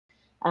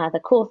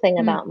The cool thing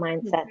about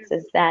mindsets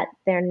is that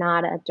they're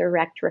not a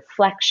direct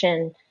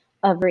reflection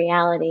of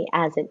reality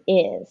as it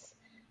is.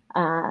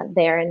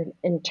 They're an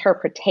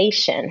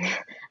interpretation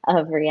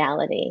of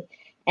reality.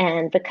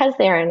 And because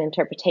they are an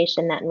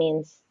interpretation, that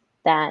means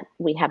that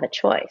we have a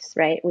choice,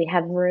 right? We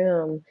have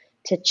room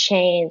to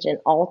change and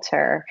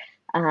alter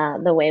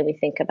the way we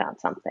think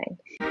about something.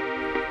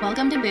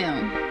 Welcome to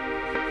Boom,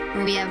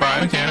 where we have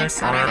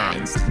biomechanics on our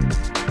minds.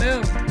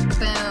 Boom.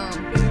 Boom.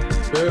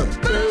 Boom.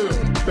 Boom.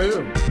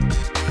 Boom.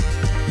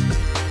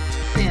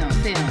 Boom.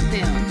 Boom.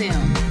 Boom.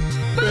 Boom.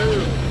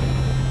 Boom.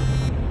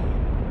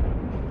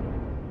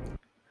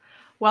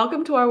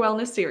 Welcome to our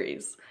wellness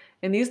series.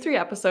 In these 3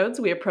 episodes,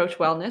 we approach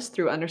wellness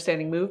through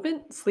understanding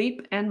movement,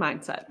 sleep, and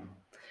mindset.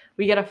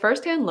 We get a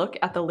first-hand look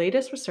at the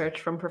latest research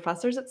from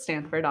professors at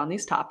Stanford on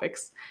these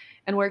topics,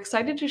 and we're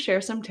excited to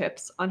share some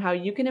tips on how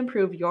you can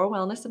improve your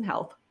wellness and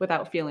health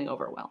without feeling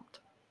overwhelmed.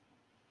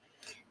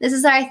 This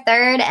is our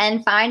 3rd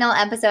and final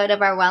episode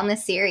of our wellness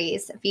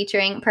series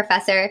featuring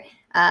Professor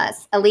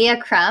Alia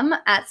Crum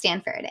at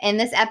Stanford. In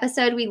this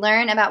episode, we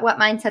learn about what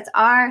mindsets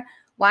are,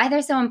 why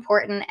they're so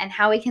important, and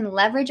how we can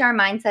leverage our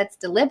mindsets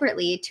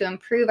deliberately to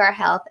improve our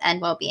health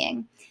and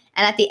well-being.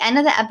 And at the end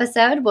of the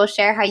episode, we'll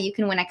share how you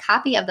can win a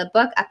copy of the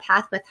book, A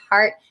Path with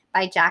Heart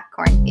by Jack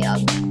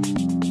Kornfield.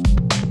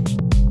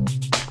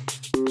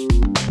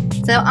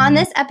 So on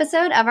this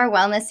episode of our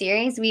wellness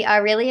series, we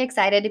are really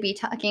excited to be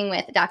talking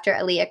with Dr.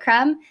 Alia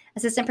Crum,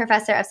 Assistant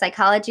Professor of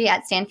Psychology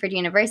at Stanford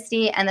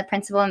University and the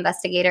Principal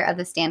Investigator of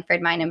the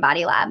Stanford Mind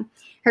Body Lab.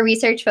 Her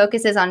research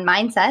focuses on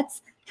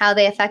mindsets, how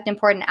they affect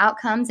important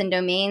outcomes in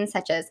domains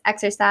such as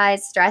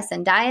exercise, stress,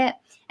 and diet,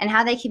 and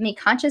how they can be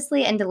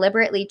consciously and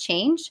deliberately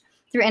changed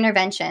through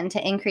intervention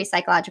to increase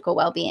psychological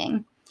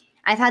well-being.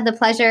 I've had the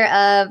pleasure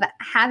of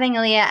having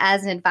Alia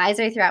as an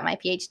advisor throughout my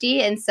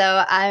PhD, and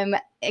so I'm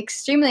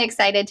extremely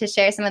excited to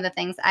share some of the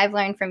things I've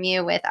learned from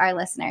you with our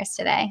listeners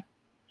today.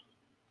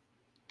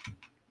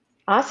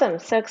 Awesome.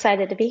 So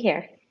excited to be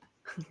here.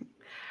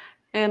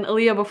 And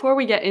Alia, before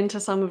we get into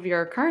some of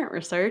your current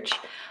research,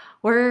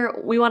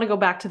 we want to go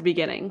back to the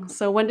beginning.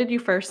 So when did you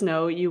first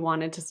know you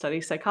wanted to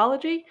study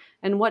psychology,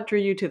 and what drew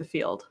you to the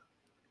field?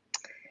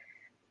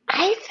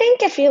 I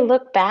think if you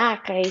look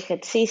back, you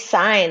could see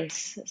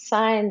signs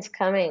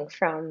coming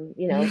from,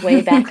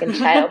 way back in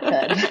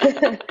childhood.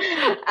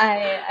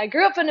 I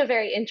grew up in a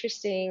very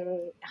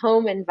interesting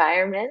home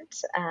environment.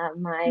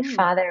 My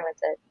father was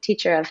a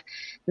teacher of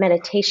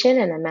meditation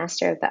and a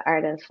master of the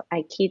art of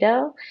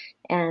Aikido.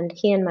 And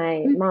he and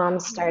my mom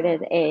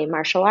started a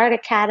martial art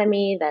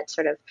academy that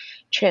sort of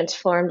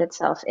transformed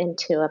itself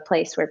into a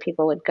place where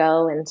people would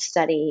go and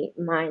study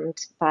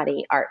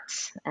mind-body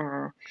arts.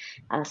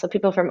 So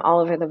people from all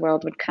over the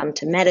world would come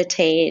to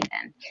meditate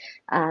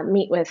and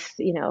meet with,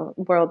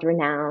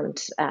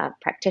 world-renowned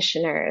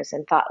practitioners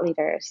and thought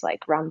leaders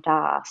like Ram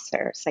Dass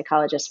or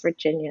psychologist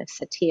Virginia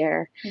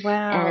Satir.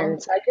 Wow.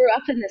 And so I grew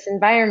up in this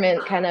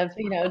environment kind of,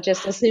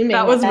 just assuming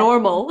that was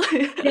normal.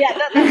 Yeah,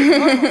 that was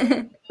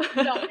normal.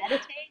 You don't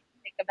meditate,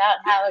 think about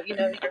how, your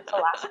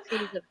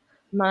philosophies of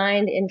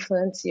mind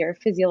influence your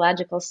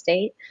physiological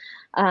state.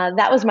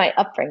 That was my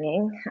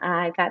upbringing.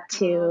 I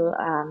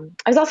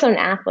was also an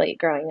athlete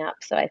growing up,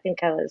 so I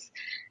think I was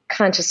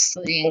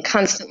consciously and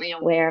constantly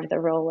aware of the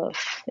role of,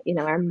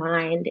 our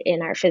mind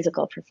in our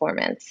physical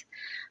performance.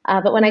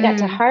 But when I got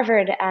to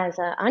Harvard as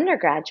an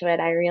undergraduate,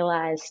 I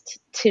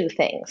realized 2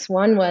 things.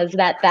 One was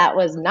that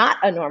was not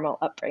a normal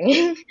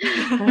upbringing.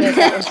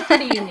 That was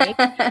pretty unique.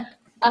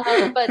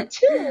 But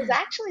 2 was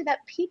actually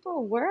that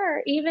people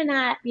were, even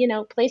at,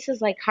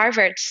 places like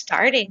Harvard,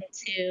 starting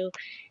to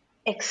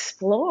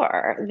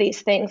explore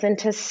these things and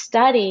to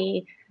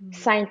study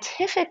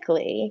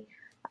scientifically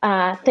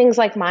things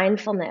like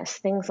mindfulness,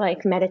 things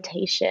like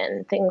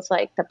meditation, things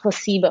like the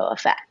placebo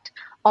effect,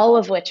 all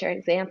of which are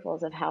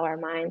examples of how our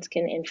minds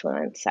can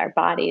influence our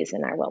bodies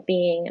and our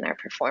well-being and our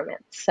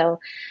performance. So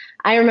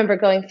I remember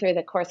going through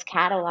the course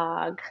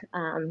catalog,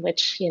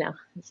 which,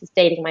 this is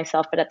dating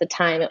myself, but at the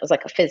time it was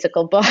like a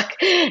physical book,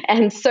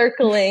 and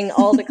circling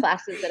all the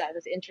classes that I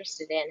was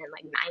interested in, and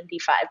like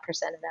 95%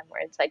 of them were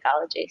in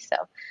psychology. So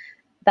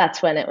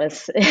that's when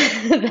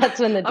that's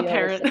when the deal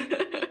Apparent.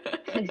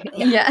 was.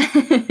 Yeah.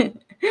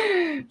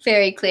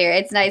 Very clear.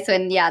 It's nice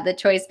when, the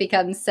choice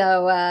becomes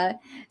so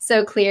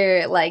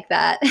clear like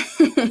that.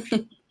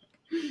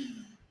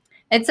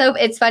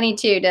 It's funny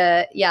too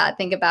to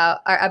think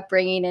about our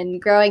upbringing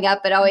and growing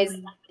up, but always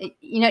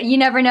you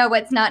never know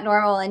what's not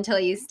normal until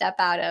you step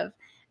out of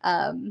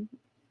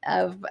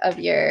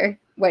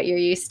what you're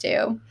used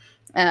to.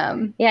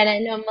 And I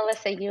know,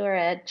 Melissa, you were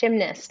a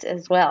gymnast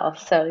as well,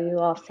 so you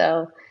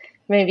also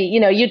maybe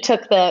you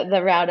took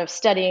the route of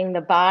studying the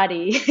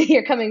body.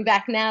 You're coming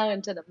back now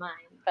into the mind,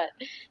 but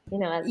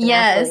as an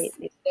athlete,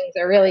 these things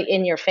are really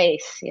in your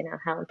face.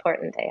 How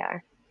important they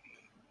are.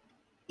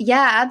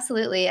 Yeah,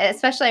 absolutely.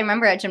 Especially, I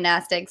remember at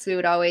gymnastics, we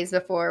would always,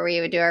 before we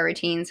would do our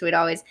routines, we'd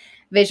always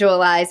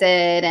visualize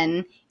it.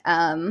 And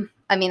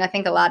I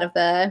think a lot of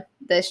the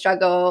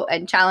struggle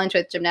and challenge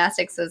with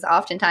gymnastics was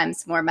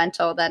oftentimes more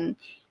mental than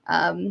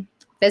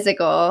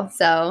physical.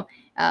 So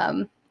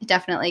it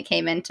definitely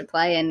came into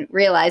play, and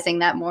realizing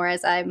that more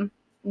as I'm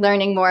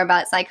learning more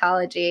about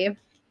psychology.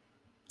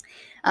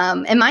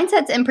 And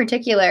mindsets in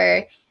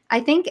particular, I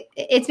think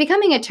it's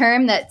becoming a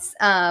term that's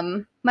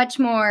much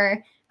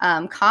more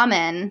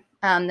common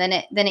than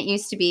it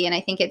used to be. And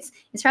I think it's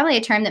probably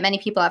a term that many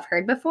people have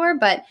heard before,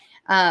 but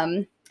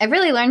I've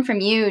really learned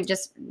from you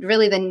just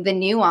really the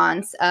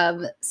nuance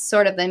of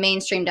sort of the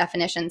mainstream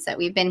definitions that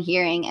we've been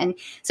hearing. And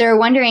so we're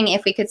wondering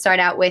if we could start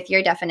out with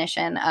your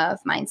definition of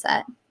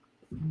mindset.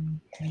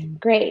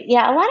 Great.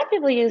 Yeah, a lot of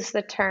people use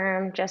the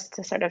term just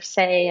to sort of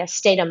say a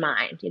state of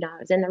mind. I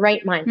was in the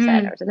right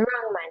mindset, I was in the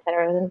wrong mindset,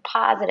 or I was in a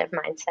positive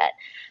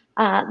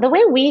mindset. The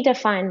way we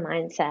define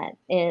mindset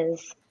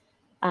is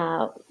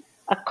a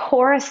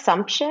core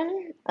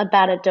assumption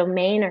about a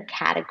domain or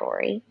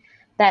category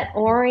that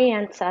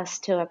orients us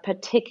to a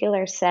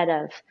particular set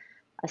of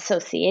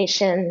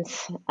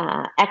associations,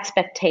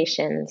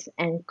 expectations,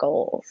 and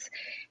goals.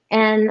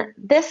 And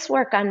this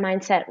work on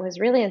mindset was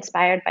really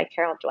inspired by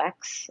Carol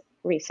Dweck's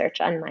research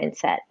on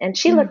mindset. And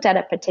she looked at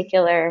a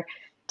particular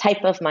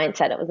type of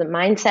mindset. It was a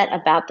mindset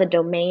about the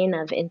domain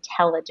of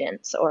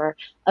intelligence or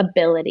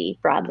ability,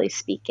 broadly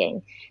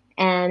speaking.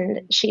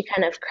 And she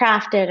kind of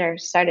crafted or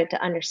started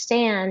to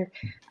understand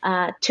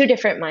two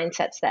different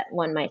mindsets that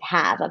one might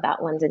have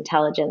about one's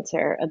intelligence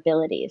or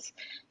abilities.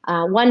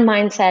 One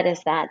mindset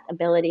is that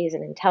abilities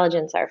and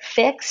intelligence are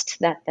fixed,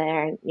 that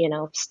they're,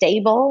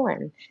 stable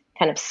and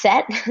kind of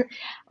set.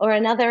 Or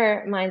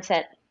another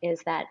mindset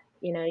is that,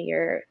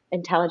 your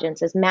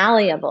intelligence is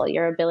malleable,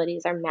 your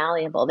abilities are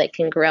malleable, they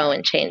can grow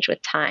and change with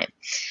time.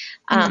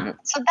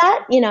 So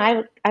that,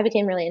 I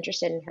became really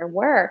interested in her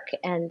work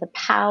and the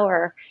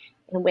power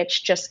in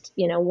which just,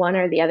 one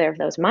or the other of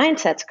those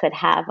mindsets could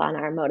have on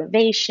our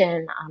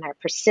motivation, on our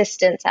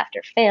persistence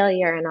after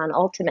failure, and on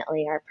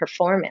ultimately our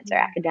performance, our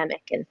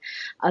academic and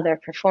other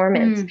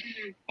performance.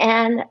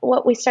 And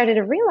what we started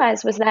to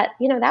realize was that,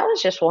 that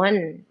was just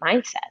one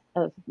mindset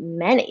of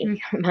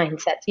many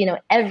mindsets.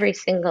 Every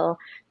single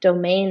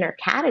domain or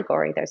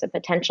category, there's a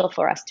potential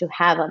for us to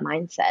have a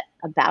mindset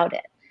about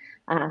it.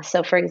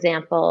 So, for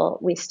example,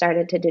 we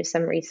started to do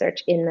some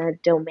research in the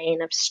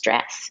domain of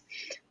stress.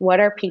 What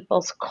are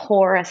people's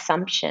core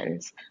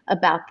assumptions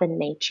about the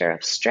nature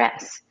of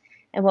stress?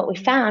 And what we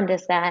found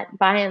is that,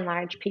 by and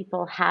large,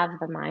 people have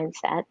the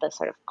mindset, the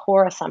sort of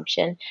core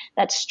assumption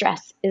that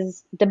stress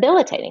is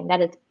debilitating,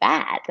 that it's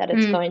bad, that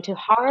it's going to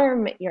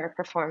harm your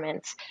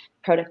performance,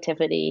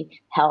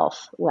 productivity,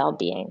 health,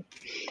 well-being.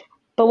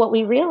 But what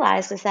we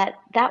realized is that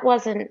that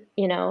wasn't,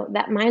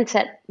 that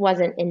mindset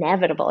wasn't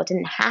inevitable. It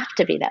didn't have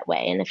to be that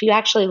way. And if you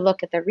actually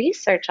look at the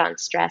research on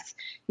stress,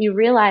 you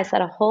realize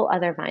that a whole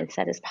other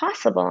mindset is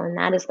possible. And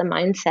that is the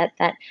mindset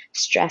that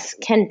stress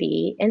can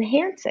be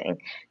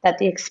enhancing, that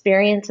the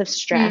experience of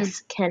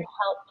stress can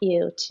help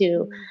you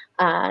to,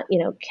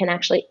 can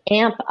actually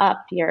amp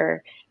up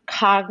your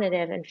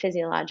cognitive and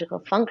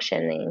physiological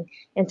functioning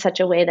in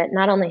such a way that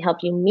not only help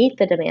you meet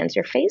the demands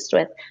you're faced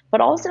with, but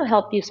also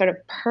help you sort of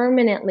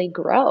permanently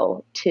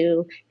grow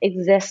to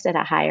exist at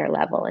a higher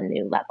level, a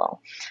new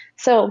level.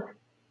 So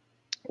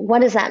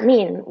what does that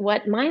mean?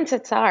 What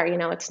mindsets are,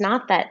 it's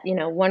not that,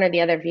 one or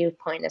the other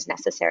viewpoint is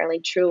necessarily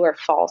true or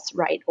false,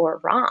 right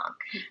or wrong,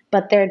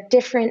 but they're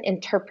different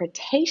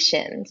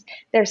interpretations.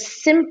 They're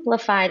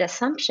simplified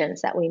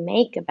assumptions that we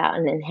make about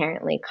an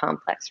inherently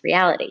complex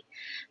reality.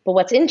 But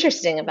what's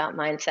interesting about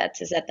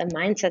mindsets is that the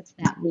mindsets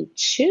that we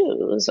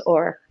choose,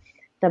 or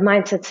the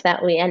mindsets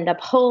that we end up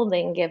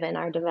holding given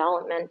our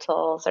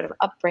developmental sort of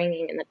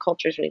upbringing and the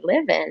cultures we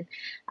live in,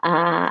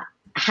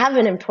 have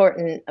an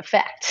important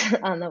effect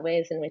on the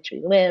ways in which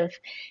we live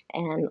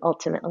and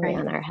ultimately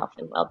on our health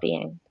and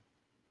well-being.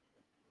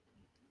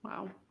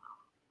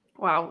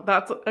 Wow,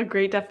 that's a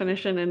great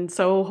definition and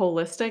so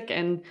holistic.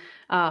 And,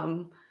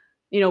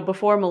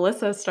 before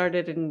Melissa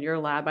started in your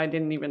lab, I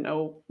didn't even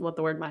know what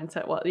the word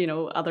mindset was,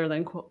 other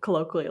than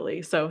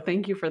colloquially. So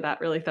thank you for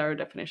that really thorough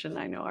definition.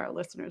 I know our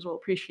listeners will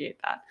appreciate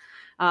that.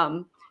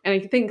 And I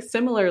think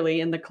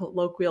similarly in the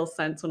colloquial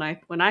sense,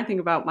 when I think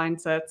about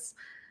mindsets,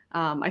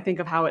 I think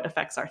of how it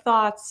affects our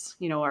thoughts,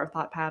 our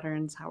thought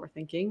patterns, how we're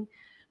thinking.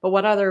 But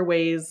what other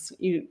ways,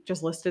 you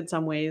just listed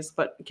some ways,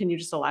 but can you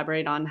just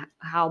elaborate on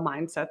how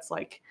mindsets,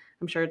 like,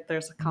 I'm sure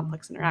there's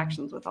complex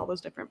interactions with all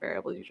those different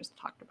variables you just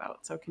talked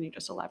about. So can you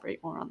just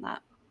elaborate more on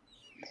that?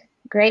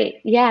 Great.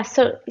 Yeah.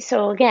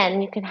 So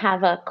again, you can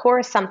have a core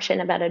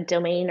assumption about a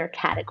domain or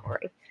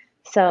category.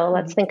 So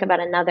let's think about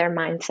another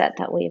mindset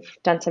that we've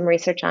done some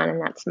research on,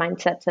 and that's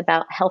mindsets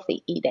about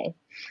healthy eating.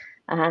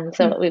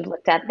 So what we've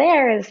looked at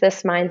there is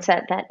this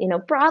mindset that,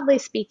 broadly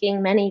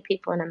speaking, many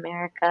people in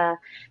America,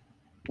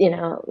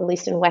 at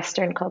least in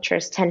Western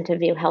cultures, tend to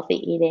view healthy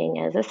eating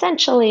as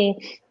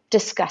essentially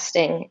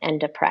disgusting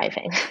and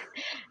depriving.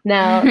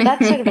 Now,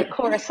 that's sort of a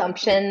core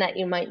assumption that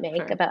you might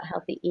make about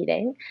healthy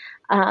eating.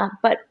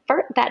 But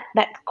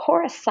that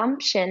core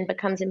assumption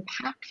becomes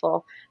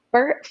impactful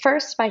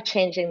first by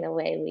changing the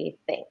way we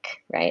think,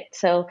 right?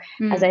 So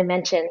as I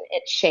mentioned,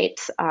 it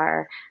shapes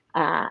our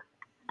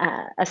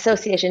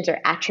associations or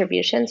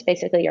attributions,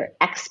 basically your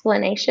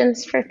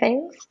explanations for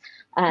things.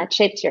 It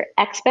shapes your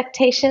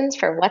expectations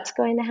for what's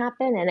going to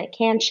happen, and it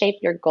can shape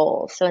your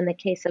goals. So in the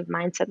case of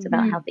mindsets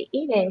about healthy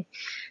eating,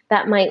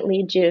 that might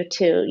lead you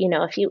to,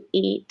 if you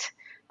eat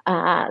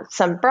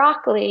some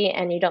broccoli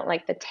and you don't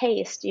like the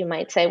taste, you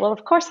might say, well,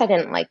 of course I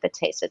didn't like the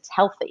taste. It's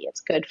healthy.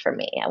 It's good for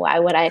me. Why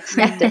would I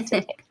expect it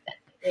to taste?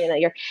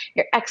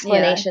 Your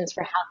explanations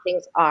for how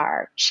things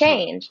are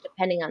change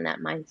depending on that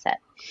mindset.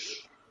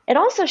 It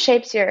also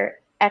shapes your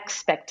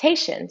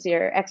expectations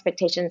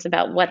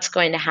about what's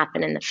going to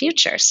happen in the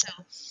future. So,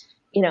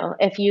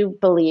 if you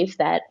believe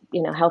that,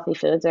 healthy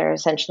foods are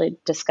essentially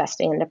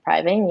disgusting and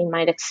depriving, you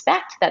might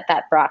expect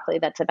that broccoli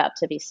that's about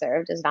to be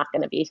served is not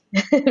going to be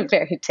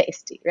very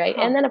tasty, right?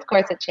 And then, of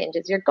course, it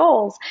changes your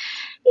goals.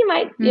 You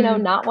might,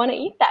 not want to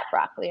eat that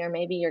broccoli, or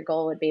maybe your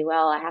goal would be,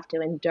 well, I have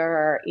to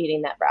endure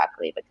eating that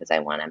broccoli because I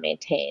want to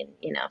maintain,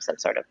 some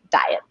sort of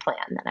diet plan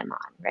that I'm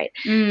on, right?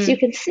 So you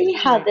can see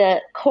how the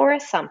core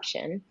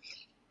assumption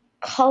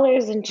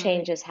colors and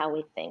changes how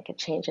we think. It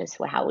changes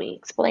how we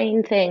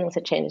explain things.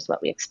 It changes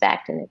what we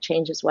expect, and it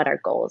changes what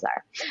our goals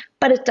are.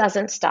 But it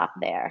doesn't stop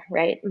there,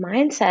 right?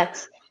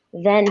 Mindsets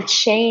then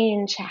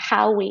change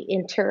how we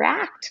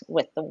interact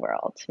with the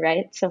world,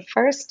 right? So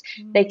first,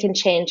 they can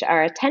change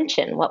our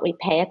attention, what we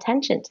pay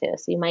attention to.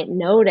 So you might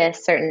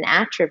notice certain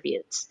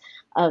attributes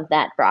of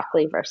that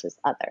broccoli versus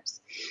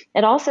others.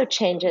 It also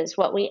changes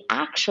what we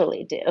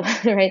actually do,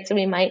 right? So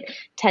we might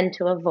tend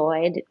to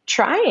avoid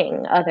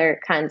trying other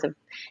kinds of,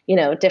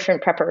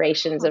 different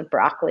preparations of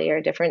broccoli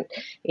or different,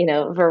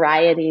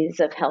 varieties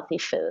of healthy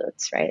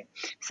foods, right?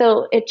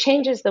 So it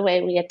changes the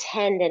way we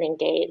attend and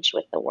engage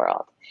with the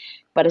world.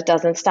 But it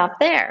doesn't stop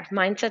there.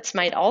 Mindsets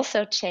might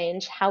also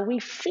change how we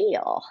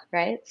feel,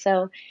 right?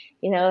 So,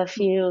 if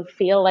you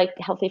feel like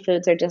healthy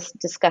foods are just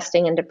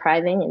disgusting and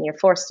depriving and you're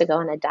forced to go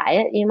on a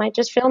diet, you might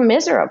just feel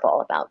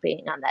miserable about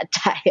being on that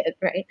diet,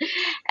 right?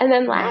 And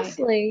then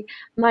lastly,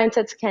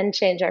 mindsets can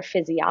change our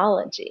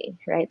physiology,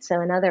 right?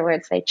 So in other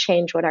words, they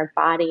change what our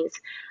bodies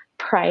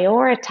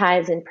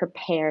prioritize and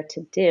prepare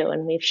to do.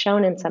 And we've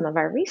shown in some of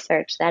our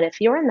research that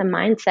if you're in the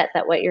mindset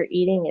that what you're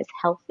eating is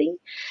healthy,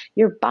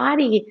 your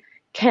body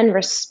can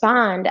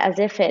respond as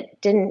if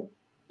it didn't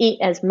eat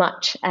as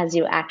much as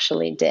you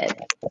actually did.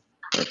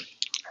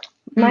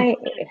 My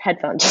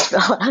headphones just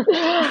fell out.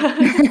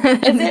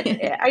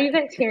 Are you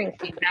guys hearing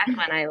feedback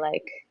when I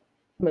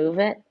move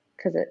it?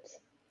 Because it's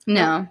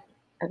No.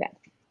 Okay.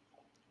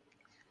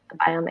 The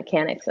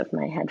biomechanics of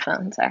my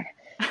headphones are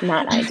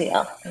not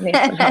ideal. I need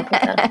some help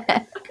with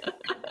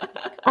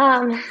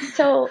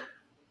them.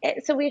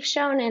 So we've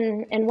shown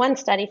in one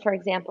study, for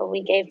example,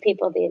 we gave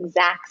people the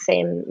exact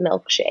same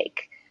milkshake,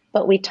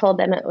 but we told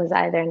them it was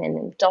either an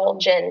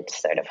indulgent,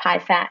 sort of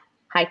high-fat,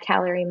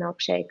 high-calorie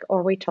milkshake,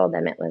 or we told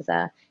them it was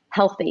a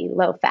healthy,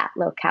 low-fat,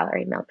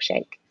 low-calorie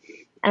milkshake.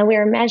 And we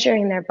were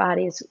measuring their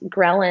body's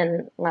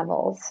ghrelin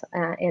levels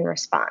in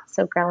response.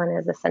 So ghrelin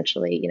is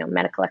essentially,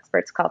 medical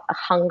experts call it the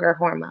hunger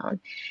hormone.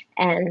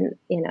 And,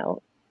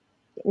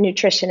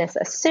 nutritionists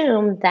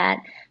assume that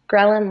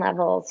ghrelin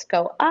levels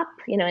go up,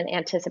 in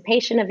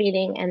anticipation of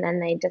eating, and then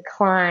they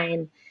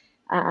decline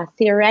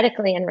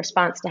theoretically in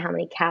response to how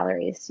many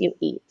calories you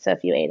eat. So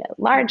if you ate a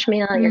large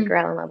meal, your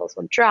ghrelin levels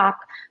will drop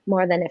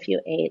more than if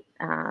you ate,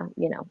 a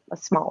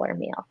smaller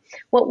meal.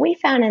 What we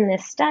found in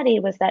this study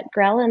was that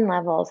ghrelin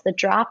levels, the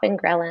drop in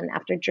ghrelin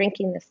after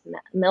drinking this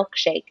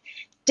milkshake,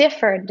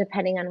 differed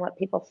depending on what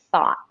people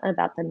thought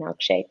about the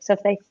milkshake. So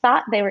if they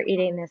thought they were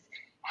eating this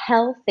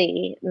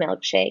healthy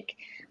milkshake,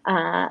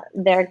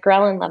 their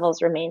ghrelin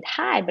levels remained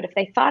high. But if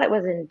they thought it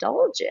was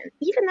indulgent,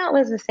 even though it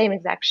was the same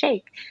exact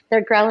shake,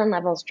 their ghrelin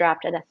levels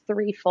dropped at a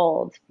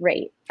threefold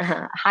rate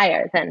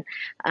higher than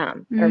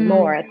or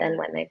more than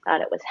when they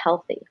thought it was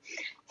healthy.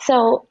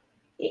 So,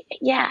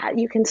 yeah,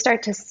 you can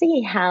start to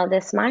see how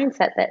this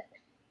mindset that,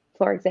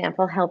 for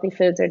example, healthy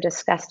foods are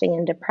disgusting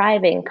and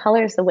depriving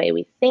colors the way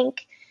we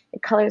think,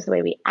 it colors the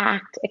way we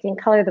act, it can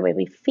color the way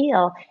we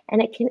feel,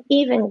 and it can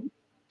even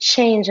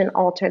change and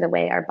alter the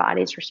way our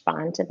bodies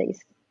respond to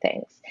these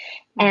things.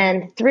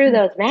 And through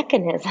those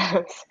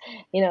mechanisms,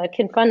 it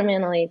can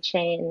fundamentally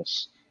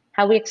change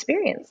how we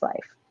experience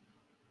life.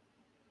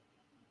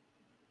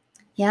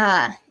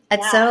 Yeah.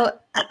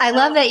 I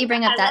love that you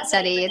bring up that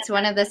study. It's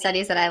one of the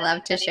studies that I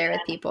love to share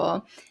with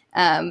people.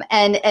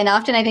 And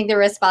often I think the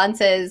response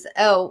is,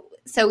 oh,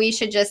 so we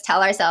should just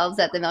tell ourselves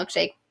that the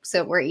milkshake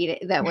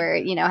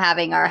we're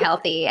having are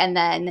healthy, and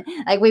then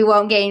we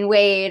won't gain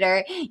weight,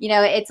 or,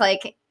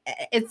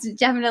 it's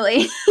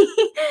definitely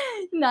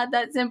not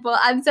that simple.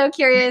 I'm so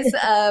curious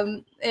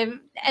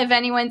if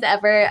anyone's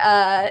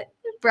ever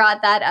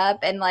brought that up,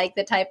 and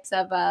the types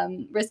of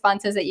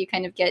responses that you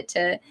kind of get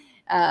to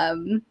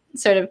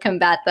sort of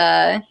combat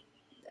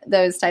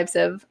those types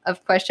of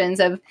questions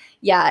of,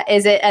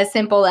 is it as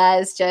simple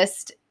as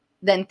just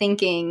then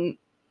thinking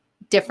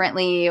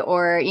differently,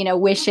 or,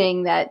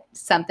 wishing that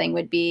something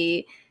would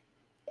be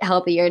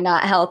healthy or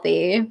not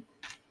healthy?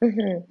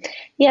 Mm-hmm.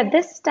 Yeah,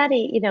 this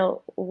study,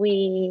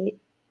 we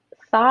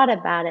thought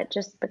about it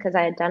just because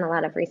I had done a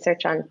lot of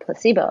research on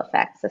placebo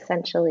effects,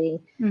 essentially,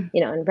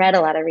 and read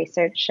a lot of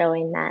research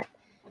showing that,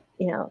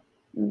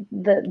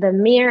 the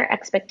mere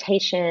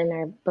expectation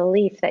or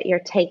belief that you're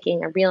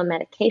taking a real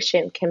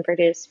medication can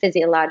produce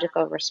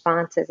physiological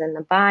responses in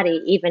the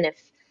body, even if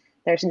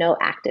there's no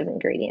active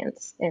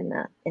ingredients in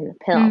the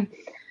pill.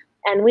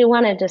 And we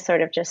wanted to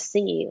sort of just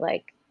see,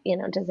 like,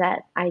 does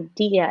that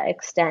idea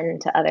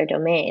extend to other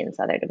domains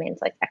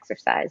like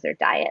exercise or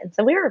diet? And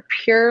so we were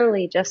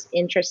purely just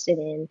interested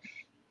in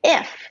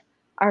if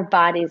our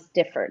bodies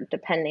differed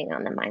depending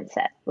on the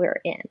mindset we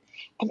were in.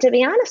 And to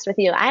be honest with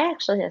you, I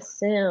actually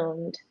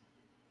assumed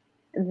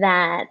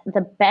that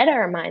the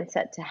better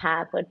mindset to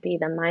have would be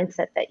the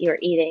mindset that you're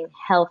eating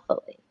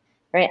healthily,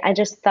 right? I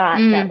just thought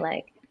that,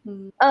 like,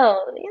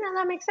 oh,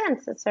 that makes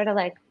sense. It's sort of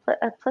like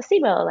a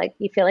placebo. Like,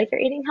 you feel like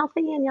you're eating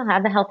healthy and you'll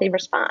have a healthy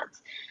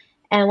response.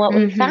 And what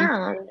we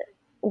found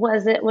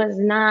was it was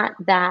not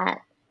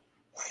that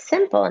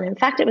simple. And in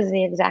fact, it was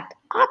the exact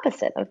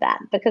opposite of that,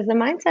 because the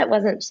mindset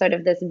wasn't sort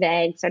of this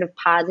vague, sort of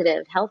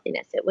positive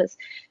healthiness. It was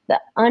the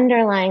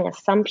underlying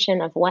assumption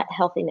of what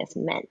healthiness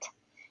meant.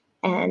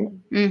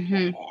 And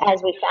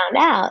as we found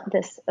out,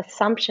 this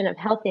assumption of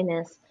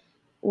healthiness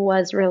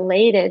was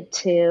related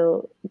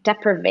to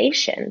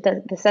deprivation,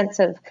 the sense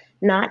of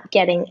not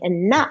getting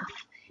enough.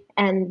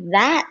 And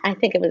that, I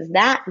think it was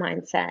that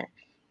mindset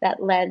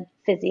that led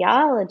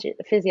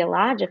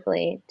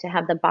physiologically to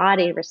have the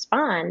body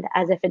respond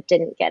as if it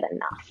didn't get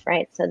enough,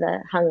 right? So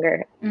the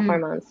hunger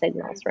hormone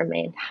signals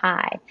remained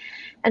high.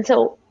 And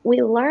so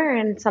we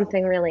learned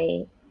something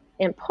really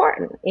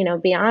important,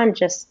 beyond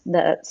just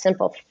the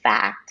simple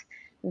fact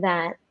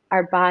that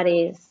our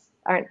bodies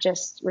aren't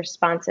just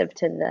responsive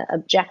to the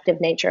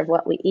objective nature of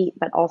what we eat,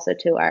 but also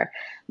to our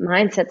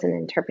mindsets and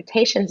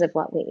interpretations of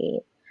what we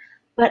eat.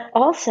 But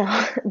also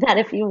that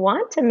if you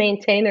want to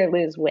maintain or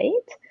lose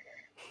weight,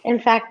 in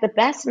fact, the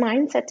best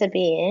mindset to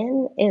be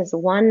in is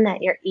one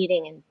that you're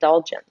eating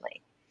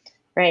indulgently,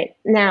 right?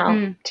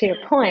 Now, to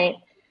your point,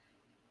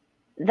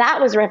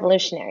 that was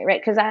revolutionary, right?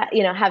 Because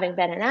having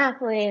been an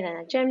athlete and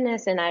a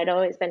gymnast, and I'd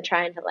always been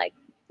trying to, like,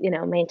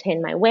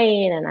 maintain my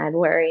weight, and I'd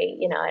worry,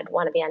 I'd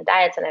want to be on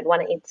diets and I'd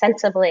want to eat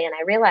sensibly. And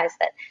I realized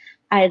that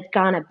I had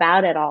gone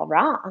about it all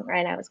wrong,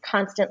 right? I was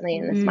constantly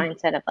in this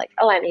mindset of, like,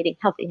 oh, I'm eating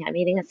healthy, I'm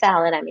eating a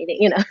salad, I'm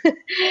eating,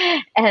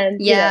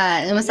 and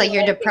almost like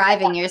you're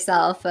depriving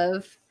yourself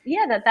of.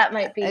 Yeah, that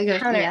might be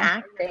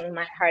counteracting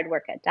my hard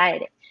work at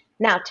dieting.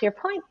 Now, to your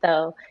point,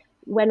 though,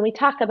 when we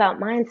talk about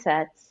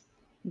mindsets,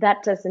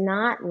 that does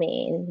not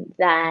mean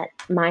that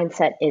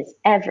mindset is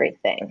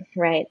everything,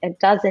 right? It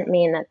doesn't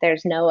mean that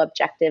there's no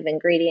objective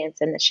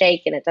ingredients in the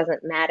shake, and it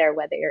doesn't matter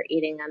whether you're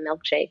eating a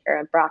milkshake or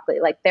a broccoli.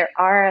 Like, there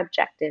are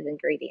objective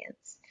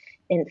ingredients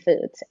in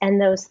foods,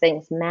 and those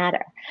things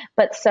matter.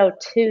 But so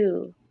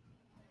too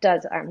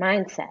does our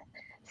mindset.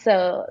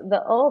 So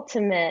the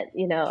ultimate,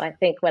 I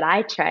think what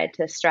I tried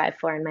to strive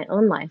for in my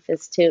own life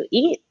is to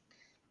eat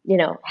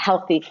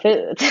healthy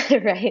foods,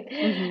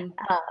 right?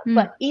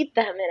 But eat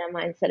them in a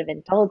mindset of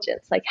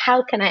indulgence. Like,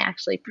 how can I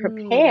actually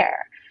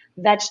prepare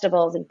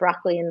vegetables and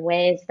broccoli in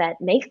ways that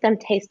make them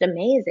taste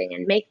amazing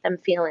and make them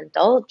feel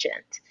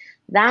indulgent?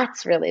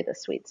 That's really the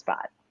sweet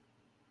spot.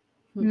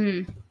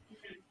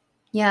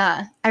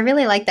 Yeah, I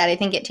really like that. I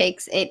think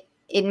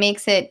it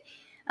makes it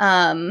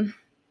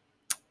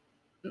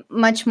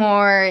much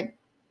more,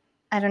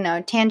 I don't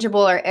know,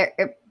 tangible or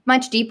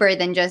much deeper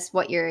than just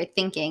what you're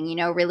thinking,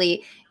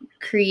 really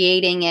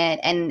creating it.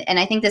 And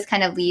I think this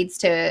kind of leads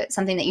to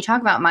something that you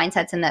talk about,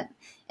 mindsets, and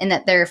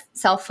that they're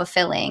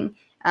self-fulfilling.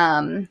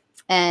 And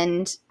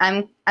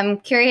I'm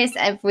curious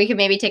if we could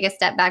maybe take a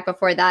step back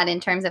before that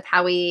in terms of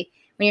how when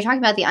you're talking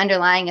about the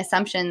underlying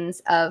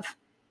assumptions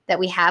that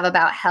we have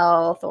about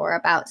health or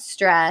about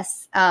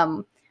stress,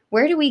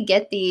 where do we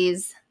get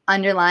these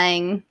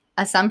underlying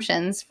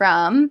assumptions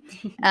from?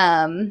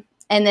 And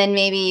then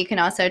maybe you can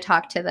also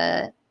talk to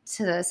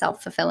the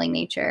self-fulfilling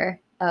nature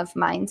of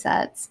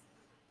mindsets.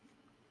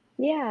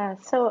 Yeah.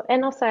 So,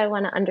 and also I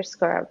want to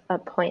underscore a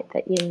point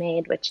that you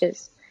made, which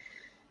is,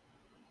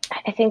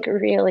 I think,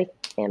 really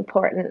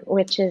important,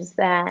 which is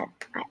that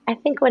I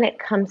think when it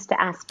comes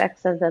to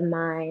aspects of the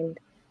mind,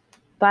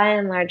 by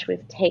and large,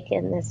 we've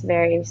taken this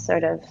very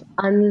sort of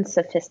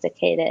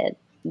unsophisticated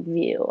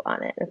view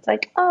on it. It's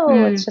like,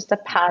 oh, it's just a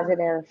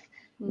positive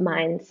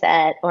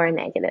mindset or a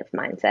negative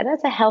mindset.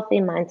 It's a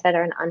healthy mindset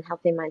or an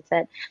unhealthy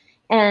mindset.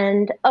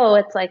 And, oh,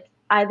 it's like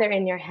either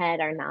in your head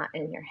or not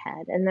in your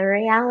head. And the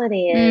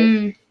reality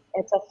is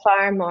it's a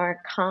far more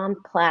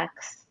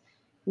complex,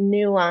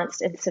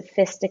 nuanced, and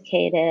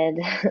sophisticated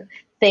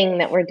thing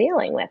that we're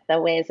dealing with, the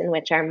ways in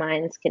which our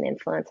minds can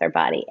influence our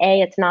body.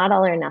 A, it's not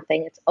all or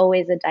nothing. It's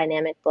always a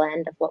dynamic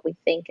blend of what we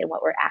think and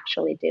what we're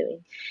actually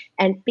doing.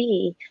 And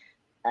B,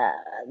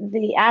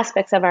 the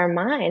aspects of our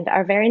mind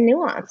are very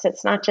nuanced.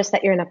 It's not just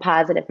that you're in a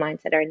positive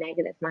mindset or a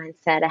negative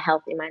mindset, a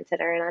healthy mindset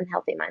or an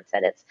unhealthy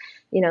mindset. It's,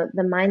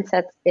 the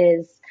mindset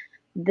is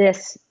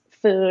this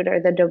food or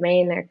the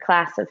domain or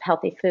class of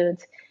healthy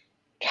foods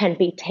can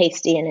be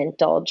tasty and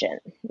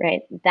indulgent,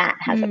 right? That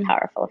has a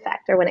powerful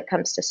effect. Or when it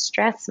comes to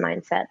stress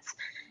mindsets,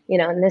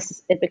 and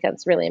it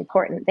becomes really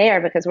important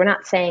there, because we're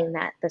not saying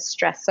that the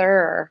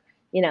stressor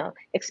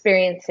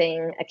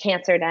experiencing a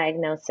cancer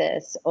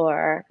diagnosis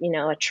or,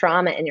 a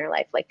trauma in your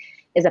life, like,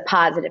 is a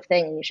positive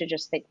thing and you should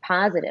just think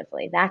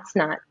positively. That's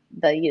not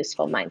the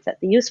useful mindset.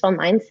 The useful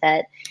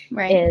mindset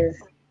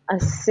is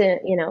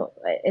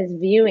is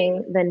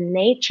viewing the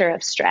nature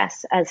of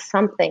stress as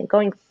something,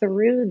 going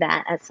through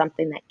that as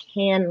something that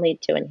can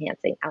lead to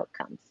enhancing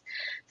outcomes.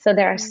 So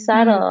there are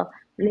subtle,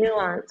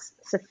 nuanced,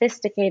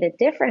 sophisticated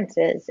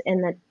differences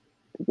in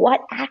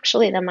what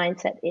actually the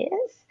mindset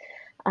is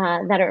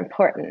that are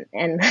important.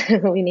 And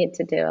we need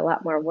to do a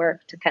lot more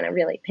work to kind of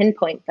really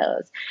pinpoint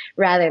those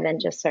rather than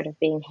just sort of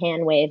being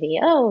hand wavy.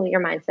 Oh, your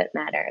mindset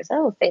matters.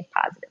 Oh, think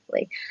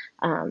positively.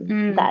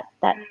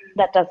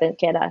 That doesn't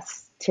get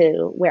us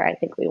to where I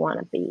think we want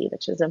to be,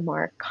 which is a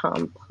more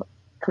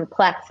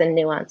complex and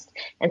nuanced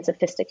and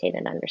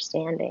sophisticated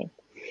understanding.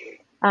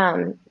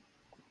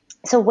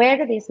 So where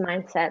do these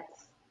mindsets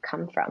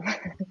come from?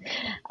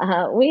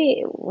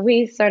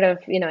 We sort of,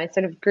 I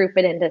sort of group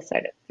it into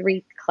sort of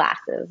three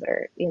classes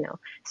or,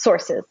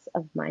 sources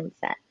of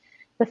mindset.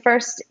 The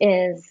first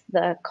is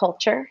the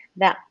culture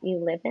that you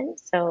live in.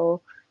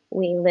 So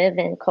we live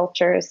in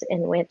cultures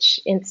in which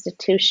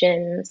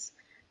institutions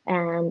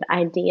and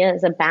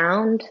ideas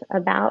abound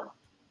about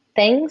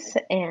things,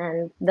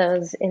 and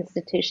those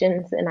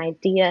institutions and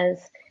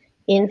ideas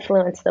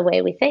influence the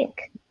way we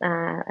think.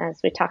 As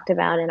we talked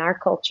about in our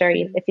culture,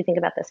 if you think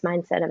about this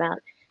mindset about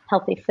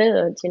healthy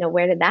foods,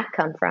 where did that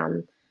come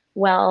from?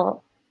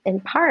 Well,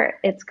 in part,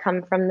 it's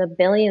come from the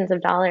billions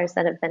of dollars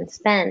that have been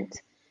spent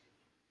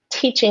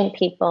teaching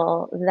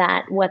people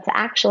that what's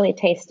actually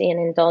tasty and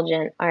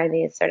indulgent are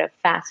these sort of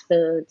fast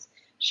foods,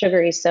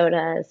 sugary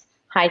sodas,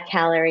 high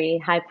calorie,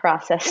 high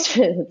processed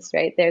foods,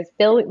 right? There's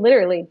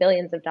literally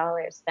billions of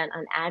dollars spent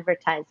on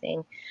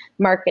advertising,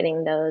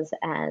 marketing those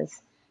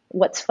as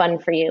what's fun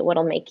for you,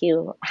 what'll make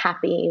you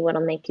happy,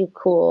 what'll make you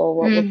cool,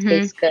 what will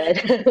taste good,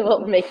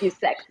 what will make you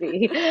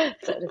sexy,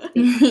 so to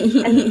speak.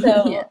 And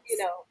so, Yes.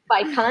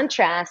 by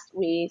contrast,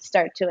 we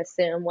start to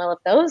assume, well, if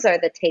those are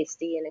the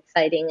tasty and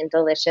exciting and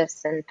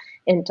delicious and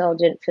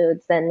indulgent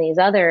foods, then these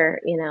other,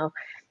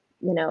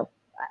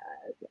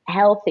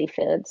 healthy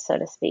foods, so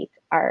to speak,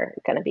 are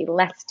going to be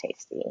less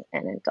tasty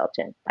and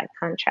indulgent by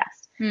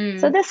contrast.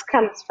 So this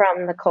comes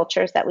from the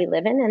cultures that we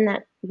live in,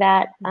 and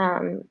that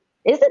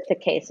isn't the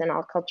case in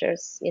all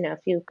cultures. If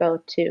you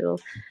go to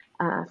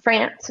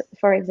France,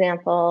 for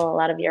example, a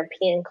lot of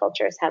European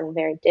cultures have a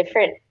very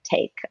different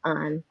take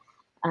on,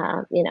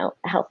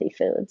 healthy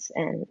foods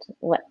and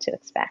what to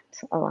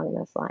expect along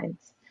those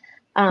lines.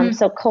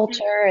 So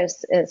culture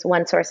is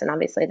one source, and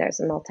obviously there's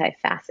multiple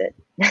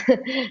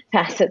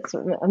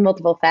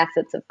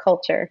facets of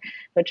culture,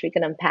 which we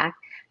can unpack.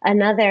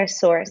 Another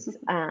source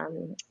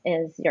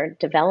is your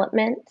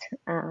development.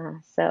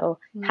 So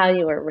how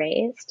you were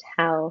raised,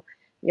 how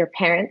your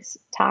parents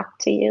talk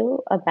to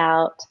you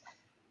about,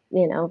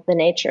 the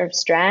nature of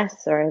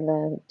stress or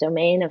the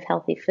domain of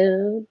healthy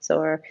foods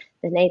or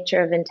the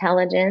nature of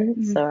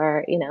intelligence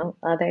or,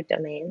 other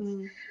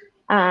domains.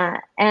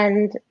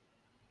 And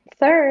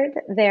third,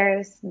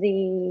 there's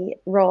the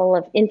role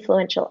of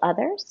influential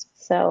others.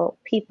 So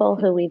people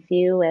who we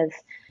view as,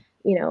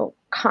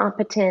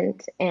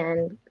 competent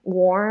and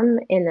warm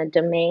in the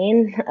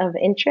domain of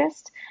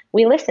interest,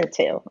 we listen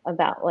to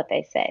about what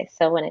they say.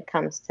 So when it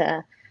comes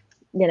to,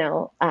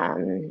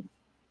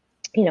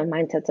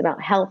 mindsets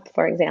about health,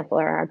 for example,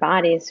 or our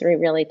bodies, we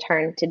really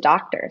turn to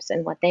doctors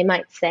and what they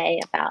might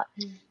say about,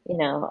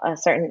 a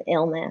certain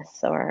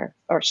illness or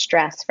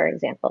stress, for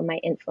example,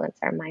 might influence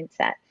our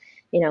mindset.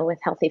 With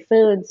healthy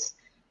foods,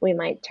 we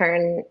might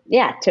turn,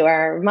 to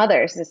our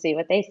mothers to see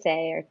what they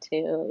say, or to,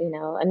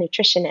 a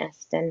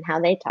nutritionist and how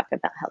they talk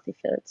about healthy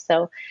foods.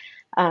 So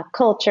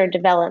culture,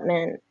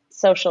 development,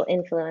 social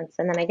influence,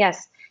 and then I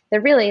guess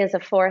there really is a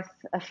fourth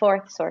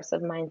source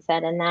of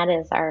mindset, and that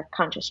is our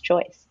conscious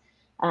choice.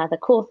 The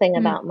cool thing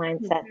about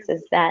mindsets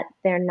is that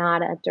they're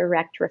not a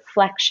direct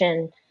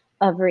reflection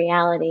of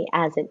reality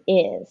as it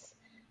is.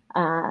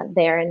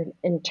 They're an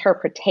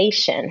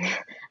interpretation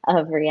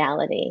of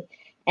reality.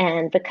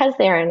 And because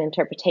they're an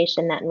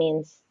interpretation, that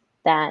means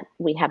that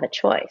we have a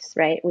choice,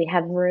 right? We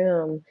have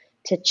room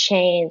to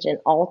change and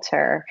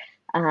alter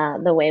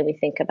the way we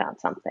think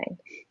about something,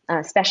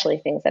 especially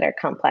things that are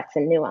complex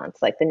and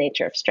nuanced, like the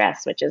nature of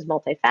stress, which is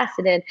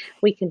multifaceted.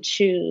 We can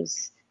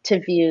choose to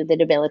view the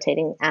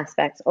debilitating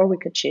aspects, or we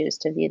could choose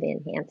to view the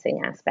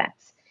enhancing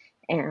aspects.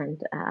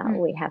 And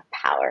we have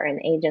power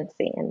and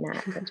agency in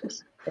that, which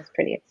is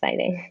pretty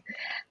exciting.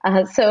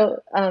 I'm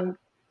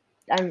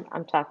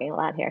talking a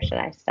lot here. Should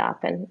I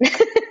stop and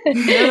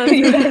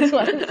you guys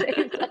want to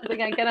say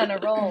something? I get on a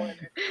roll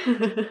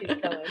and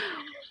keep going.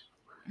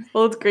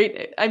 Well, it's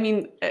great. I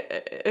mean,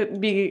 it'd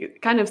be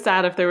kind of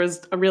sad if there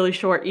was a really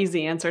short,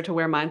 easy answer to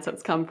where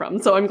mindsets come from.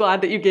 So I'm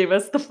glad that you gave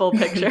us the full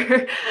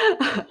picture.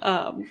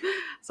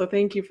 So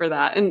thank you for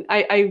that. And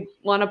I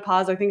want to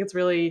pause. I think it's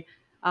really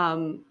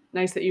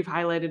nice that you've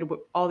highlighted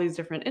all these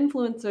different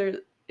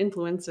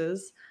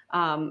influences,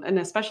 and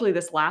especially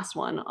this last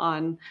one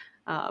on,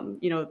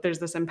 there's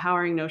this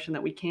empowering notion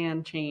that we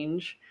can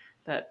change,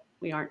 that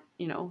we aren't,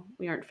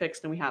 we aren't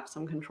fixed, and we have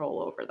some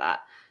control over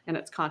that, and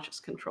it's conscious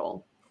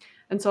control.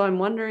 And so I'm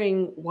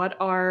wondering, what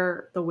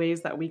are the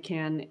ways that we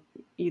can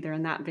either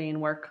in that vein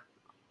work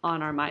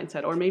on our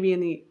mindset, or maybe in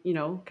the,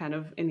 kind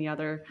of in the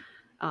other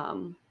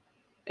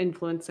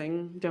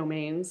influencing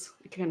domains?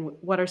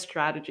 What are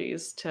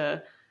strategies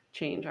to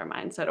change our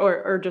mindset,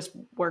 or just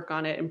work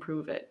on it,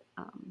 improve it,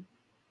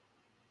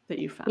 that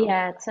you found?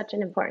 Yeah, it's such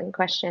an important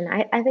question.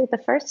 I think the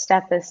first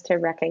step is to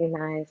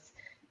recognize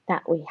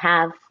that we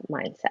have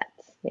mindsets.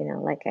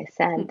 Like I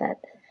said, that,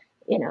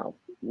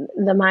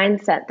 the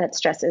mindset that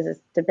stress is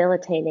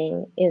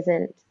debilitating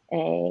isn't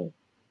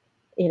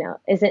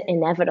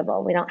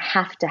inevitable. We don't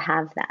have to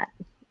have that.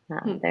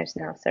 There's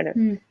no sort of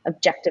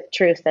objective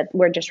truth that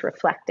we're just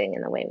reflecting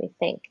in the way we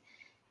think.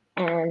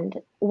 And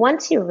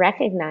once you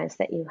recognize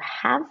that you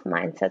have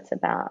mindsets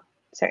about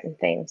certain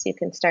things, you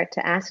can start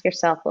to ask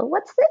yourself, well,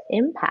 what's the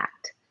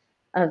impact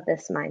of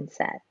this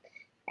mindset?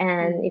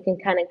 And you can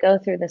kind of go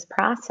through this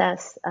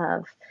process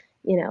of,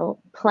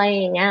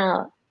 playing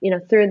out,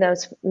 through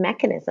those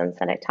mechanisms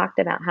that I talked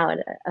about, how it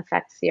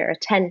affects your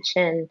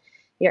attention,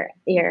 your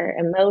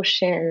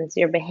emotions,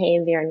 your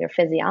behavior, and your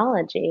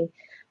physiology.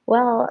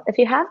 Well, if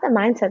you have the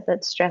mindset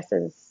that stress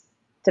is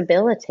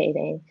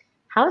debilitating,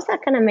 how is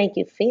that going to make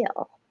you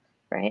feel,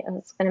 right?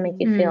 It's going to make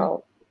you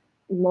feel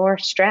more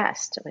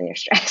stressed. When you're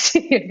stressed,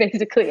 you're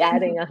basically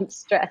adding on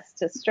stress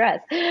to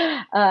stress.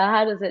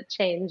 How does it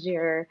change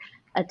your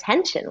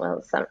attention?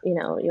 Well,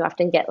 you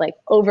often get like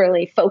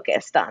overly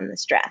focused on the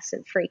stress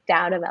and freaked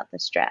out about the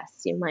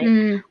stress. You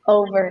might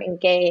over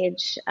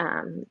engage,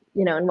 and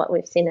what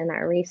we've seen in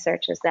our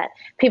research is that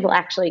people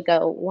actually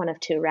go one of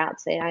two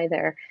routes. They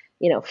either,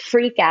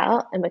 freak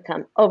out and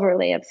become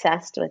overly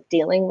obsessed with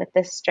dealing with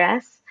this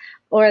stress,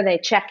 or they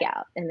check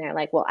out and they're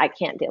like, well, I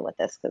can't deal with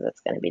this because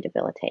it's going to be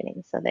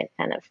debilitating. So they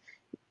kind of,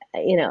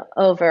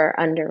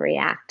 under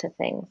react to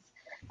things.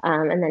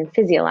 And then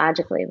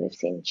physiologically, we've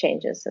seen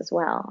changes as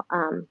well.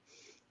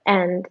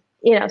 And,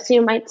 so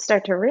you might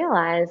start to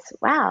realize,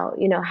 wow,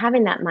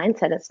 having that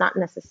mindset, it's not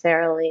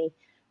necessarily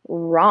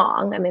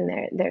wrong. I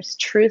mean, there's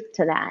truth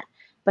to that,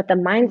 but the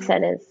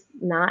mindset is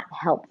not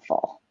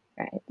helpful,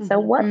 right? So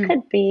what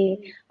could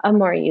be a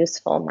more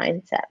useful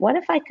mindset? What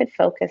if I could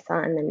focus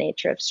on the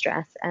nature of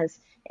stress as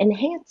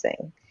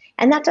enhancing?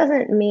 And that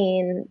doesn't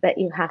mean that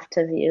you have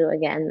to view,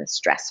 again, the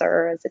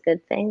stressor as a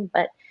good thing,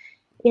 but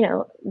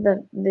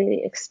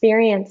the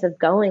experience of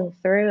going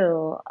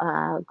through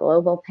a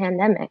global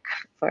pandemic,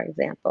 for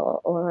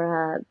example,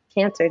 or a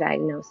cancer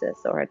diagnosis,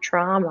 or a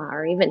trauma,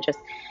 or even just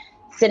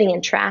sitting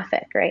in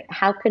traffic, right?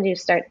 How could you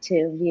start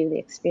to view the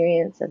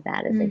experience of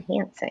that as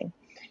enhancing?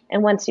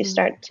 And once you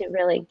start to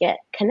really get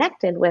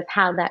connected with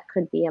how that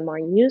could be a more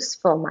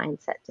useful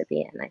mindset to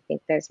be in, I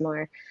think there's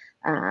more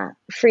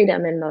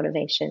freedom and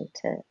motivation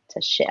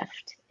to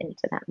shift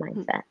into that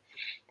mindset.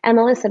 And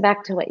Melissa,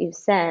 back to what you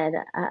said,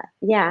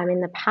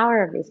 the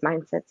power of these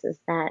mindsets is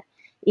that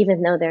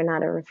even though they're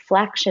not a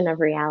reflection of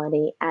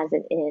reality as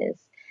it is,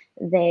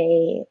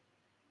 they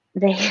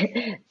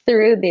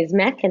through these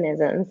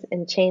mechanisms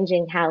in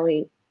changing how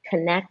we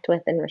connect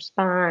with and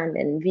respond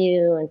and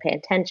view and pay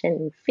attention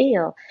and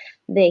feel,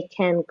 they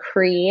can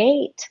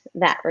create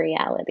that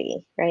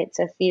reality, right?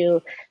 So if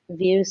you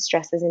view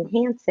stress as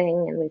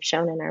enhancing, and we've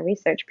shown in our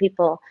research,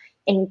 people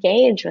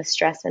engage with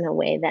stress in a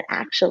way that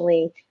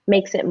actually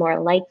makes it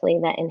more likely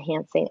that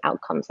enhancing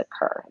outcomes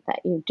occur, that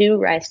you do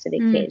rise to the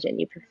occasion,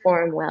 you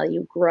perform well,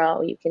 you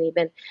grow, you can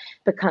even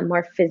become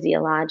more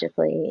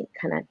physiologically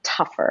kind of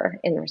tougher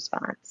in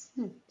response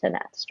to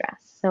that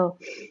stress. So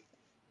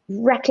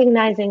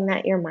recognizing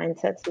that your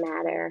mindsets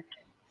matter,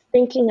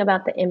 thinking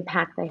about the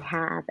impact they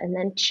have, and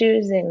then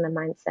choosing the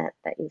mindset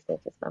that you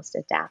think is most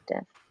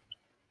adaptive.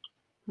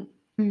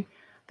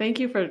 Thank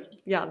you for,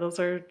 those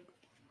are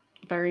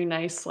very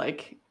nice,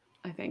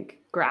 I think,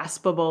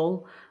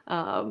 graspable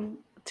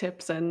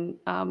tips, and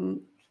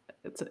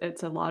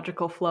it's a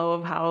logical flow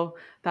of how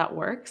that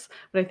works.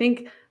 But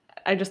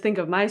I just think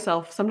of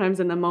myself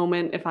sometimes in the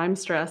moment, if I'm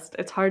stressed,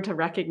 it's hard to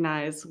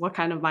recognize what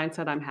kind of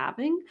mindset I'm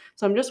having.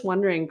 So I'm just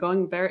wondering,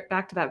 going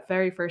back to that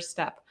very first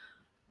step,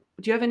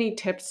 do you have any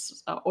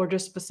tips or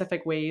just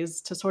specific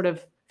ways to sort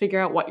of figure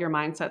out what your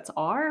mindsets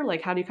are?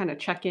 Like, how do you kind of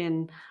check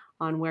in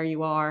on where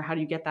you are? How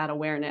do you get that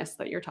awareness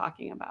that you're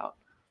talking about?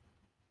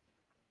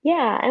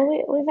 Yeah, and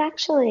we've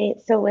actually,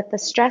 so with the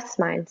stress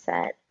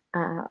mindset,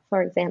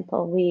 for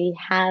example, we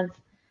have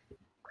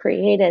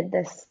created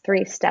this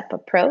 3-step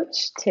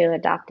approach to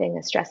adopting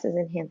a stress is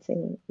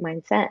enhancing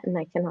mindset. And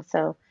I can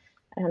also,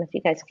 I don't know if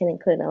you guys can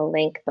include a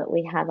link, but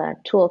we have a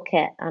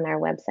toolkit on our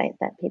website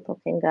that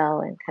people can go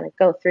and kind of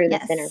go through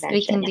this intervention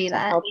we can do to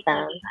that. help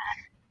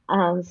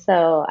them.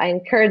 So I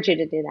encourage you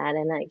to do that.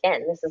 And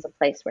again, this is a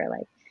place where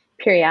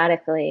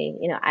periodically,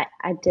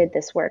 I did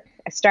this work.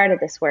 I started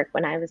this work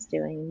when I was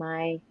doing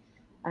my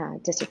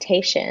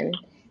dissertation,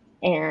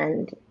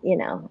 and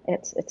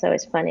it's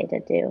always funny to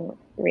do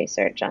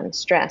research on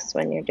stress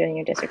when you're doing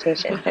your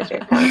dissertation because you're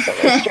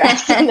constantly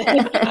stressed.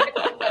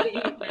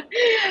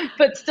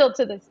 But still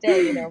to this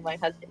day, you know, my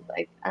husband's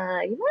like, you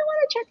might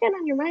want to check in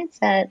on your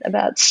mindset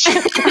about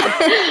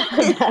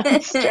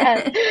about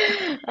stress.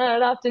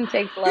 It often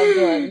takes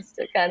loved ones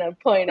to kind of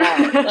point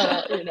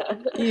out, you know,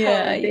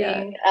 how I'm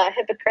being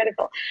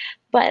hypocritical.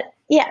 But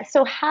yeah,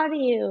 so how do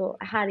you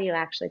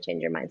actually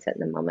change your mindset in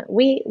the moment?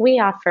 We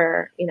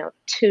offer, you know,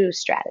 two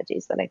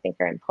strategies that I think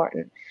are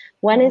important.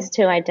 One is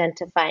to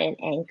identify an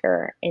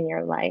anchor in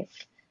your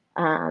life.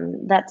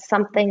 That's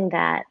something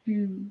that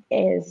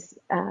is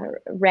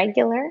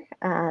regular,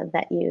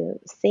 that you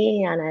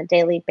see on a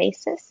daily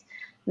basis,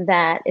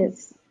 that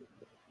is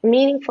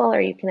meaningful,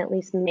 or you can at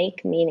least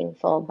make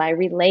meaningful by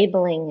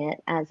relabeling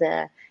it as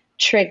a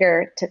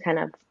trigger to kind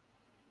of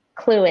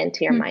clue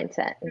into your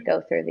mindset and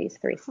go through these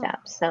three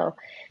steps. So,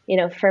 you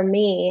know, for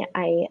me,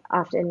 I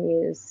often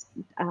use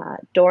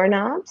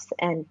doorknobs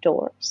and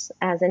doors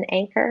as an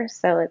anchor.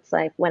 So it's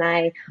like when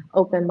I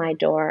open my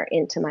door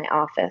into my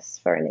office,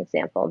 for an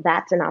example,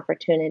 that's an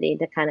opportunity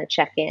to kind of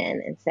check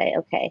in and say,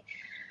 okay,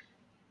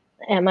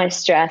 am I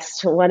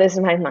stressed? What is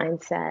my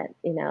mindset?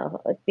 You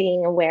know,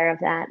 being aware of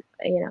that,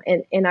 you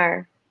know, in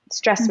our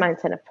stress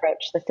mindset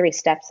approach, the three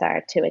steps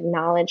are to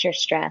acknowledge your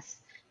stress,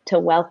 to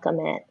welcome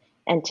it,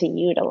 and to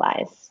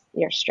utilize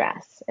your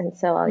stress. And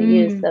so I'll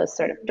use those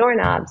sort of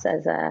doorknobs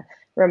as a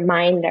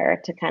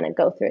reminder to kind of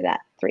go through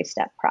that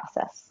three-step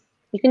process.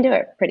 You can do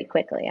it pretty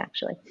quickly,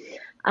 actually.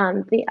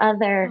 The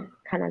other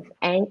kind of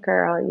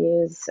anchor I'll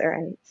use, or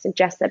I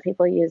suggest that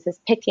people use, is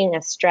picking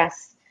a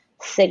stress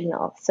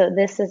signal. So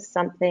this is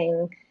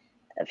something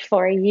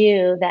for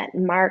you that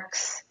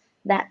marks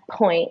that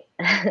point,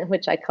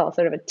 which I call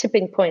sort of a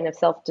tipping point of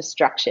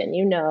self-destruction.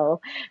 You know,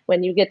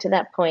 when you get to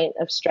that point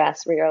of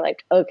stress where you're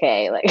like,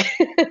 okay, like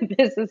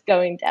this is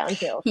going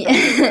downhill.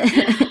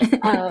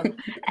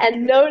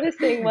 And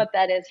noticing what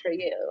that is for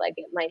you. Like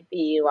it might be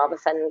you all of a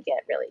sudden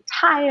get really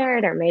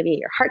tired, or maybe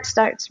your heart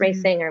starts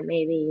racing, or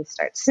maybe you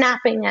start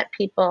snapping at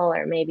people,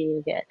 or maybe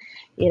you get,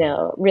 you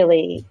know,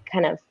 really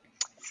kind of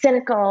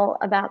cynical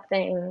about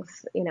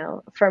things. You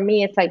know, for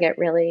me, it's I get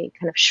really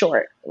kind of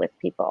short with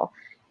people.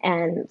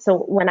 And so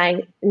when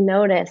I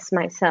notice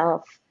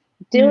myself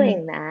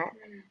doing that,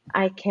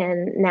 I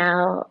can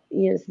now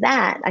use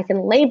that. I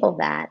can label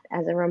that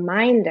as a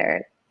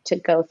reminder to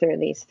go through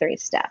these three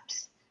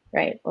steps,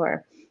 right?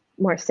 Or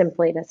more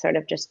simply, to sort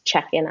of just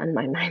check in on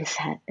my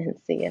mindset and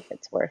see if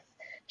it's worth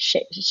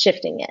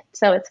shifting it.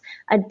 So it's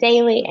a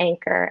daily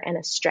anchor and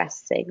a stress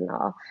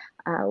signal,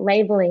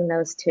 labeling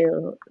those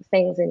two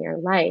things in your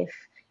life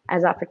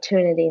as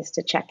opportunities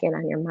to check in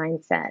on your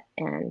mindset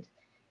and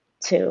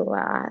to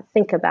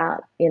think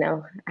about, you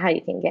know, how you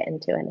can get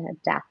into an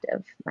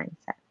adaptive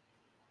mindset.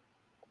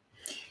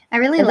 I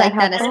really like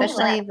that,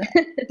 especially.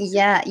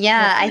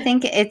 Yeah. I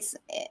think it's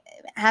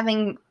I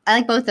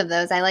like both of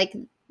those. I like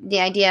the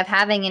idea of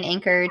having an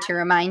anchor to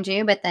remind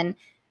you, but then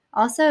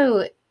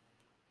also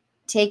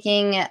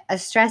taking a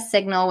stress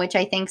signal, which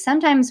I think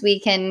sometimes we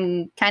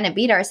can kind of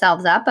beat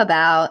ourselves up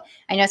about.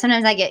 I know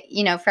sometimes I get,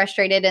 you know,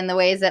 frustrated in the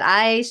ways that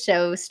I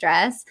show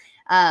stress,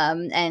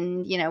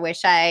 and, you know,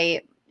 wish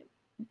I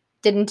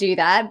didn't do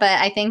that. But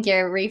I think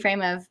your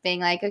reframe of being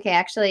like, okay,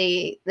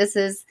 actually, this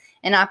is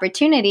an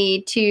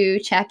opportunity to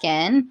check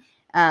in,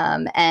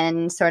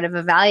 and sort of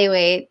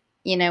evaluate,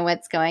 you know,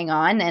 what's going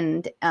on,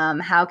 and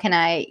how can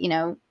I, you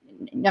know,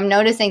 I'm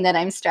noticing that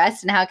I'm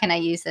stressed, and how can I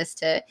use this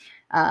to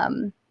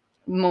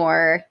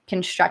more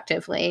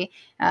constructively.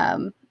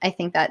 I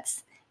think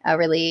that's a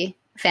really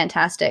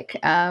fantastic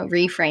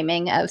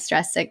reframing of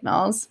stress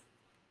signals.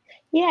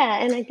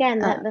 Yeah, and again,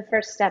 the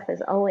first step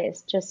is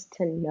always just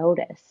to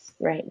notice,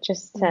 right?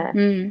 Just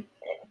to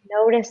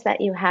notice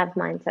that you have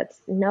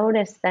mindsets,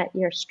 notice that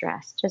you're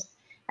stressed. Just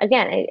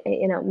again,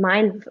 you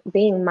know,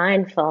 being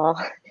mindful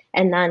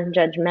and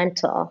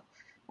non-judgmental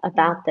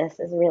about this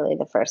is really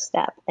the first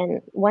step.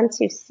 And once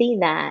you see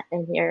that,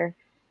 and you're,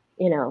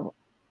 you know,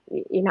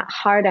 you're not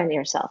hard on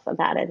yourself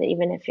about it,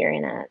 even if you're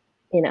in a,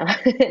 you know,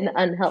 an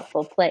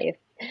unhelpful place,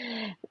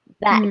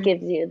 that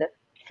gives you the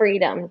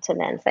freedom to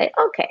then say,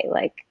 okay,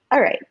 like,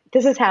 all right,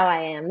 this is how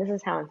I am. This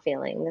is how I'm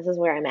feeling. This is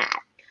where I'm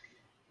at.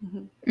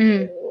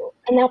 And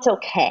that's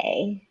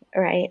okay,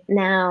 right?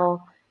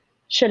 Now,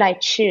 should I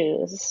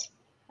choose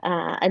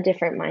a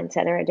different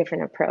mindset or a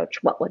different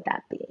approach? What would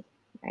that be,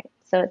 right?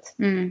 So it's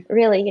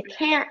really, you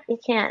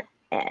can't,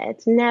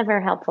 it's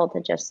never helpful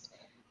to just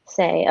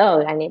say,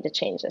 oh, I need to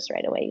change this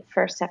right away. You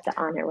first have to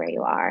honor where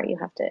you are. You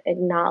have to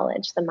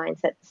acknowledge the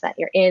mindsets that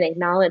you're in,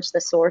 acknowledge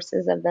the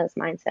sources of those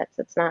mindsets.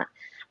 It's not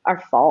our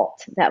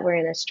fault that we're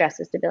in a stress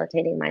is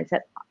debilitating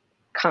mindset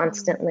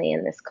constantly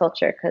in this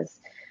culture, because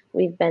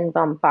we've been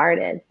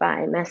bombarded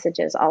by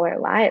messages all our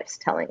lives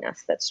telling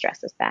us that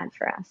stress is bad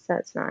for us. So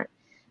it's not,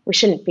 we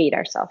shouldn't beat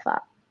ourselves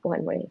up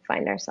when we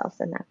find ourselves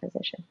in that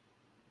position.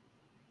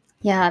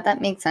 Yeah,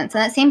 that makes sense.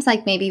 And that seems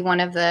like maybe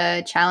one of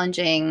the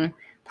challenging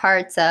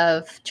parts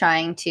of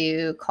trying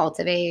to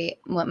cultivate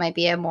what might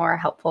be a more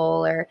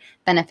helpful or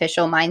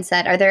beneficial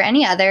mindset. Are there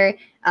any other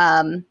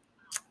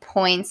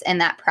points in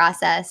that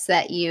process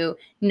that you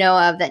know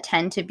of that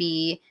tend to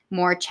be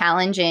more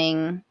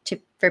challenging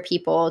for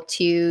people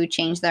to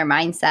change their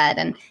mindset?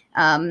 And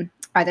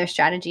are there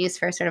strategies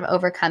for sort of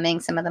overcoming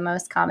some of the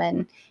most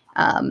common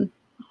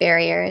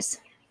barriers?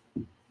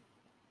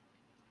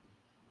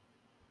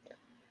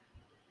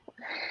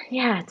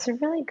 Yeah, it's a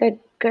really good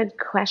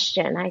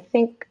question. I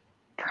think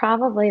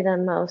probably the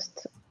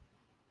most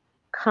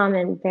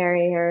common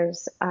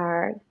barriers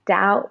are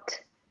doubt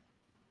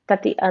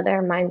that the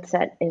other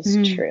mindset is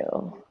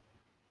true.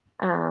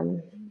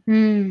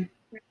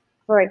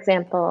 For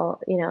example,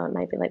 it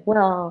might be like,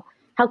 well,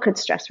 how could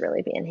stress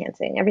really be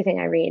enhancing? Everything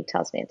I read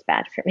tells me it's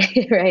bad for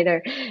me, right?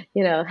 Or,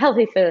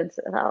 healthy foods,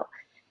 well,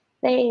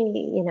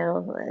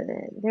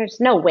 there's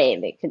no way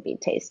they could be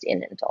tasty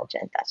and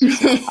indulgent. That's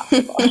just not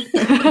possible.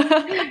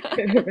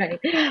 Right.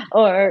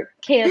 Or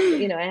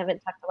cancer, I haven't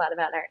talked a lot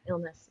about our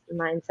illness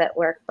mindset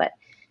work, but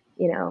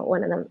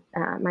one of the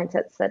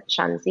mindsets that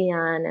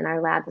Shanzian and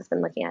our lab has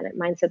been looking at,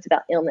 mindsets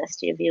about illness.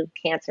 Do you view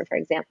cancer, for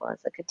example, as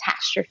a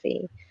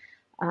catastrophe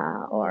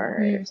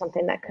or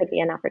something that could be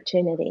an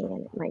opportunity?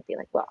 And it might be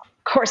like, well,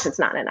 of course it's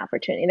not an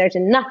opportunity. There's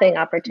nothing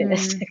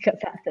opportunistic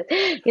about this.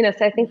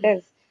 So I think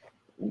there's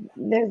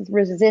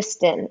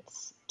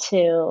resistance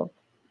to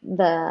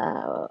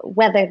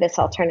whether this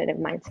alternative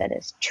mindset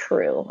is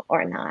true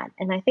or not.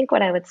 And I think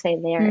what I would say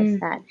there is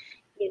that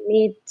you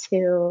need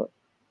to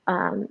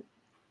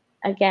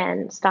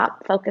again,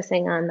 stop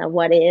focusing on the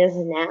what is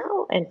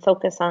now and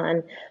focus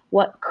on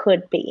what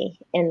could be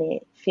in the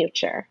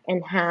future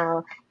and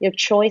how your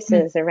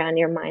choices around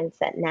your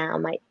mindset now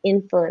might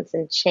influence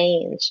and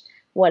change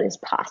what is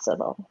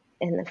possible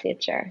in the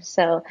future.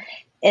 So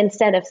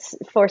instead of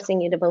forcing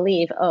you to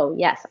believe, oh,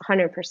 yes,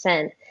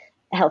 100%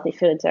 healthy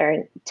foods are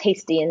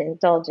tasty and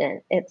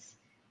indulgent, it's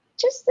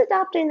just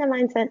adopting the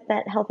mindset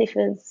that healthy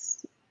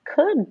foods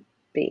could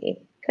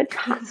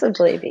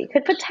possibly be,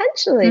 could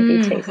potentially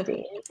be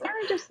tasty.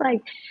 Kind of just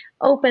like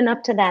open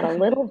up to that a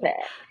little bit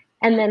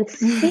and then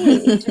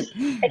see, just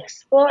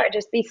explore,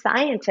 just be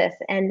scientists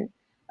and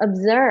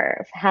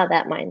observe how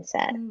that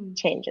mindset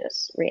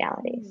changes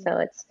reality. So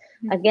it's,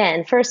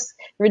 again, first,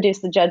 reduce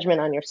the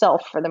judgment on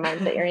yourself for the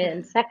mindset you're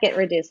in. Second,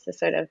 reduce the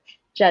sort of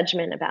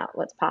judgment about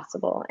what's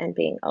possible and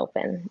being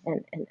open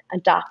and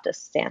adopt a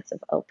stance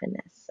of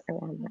openness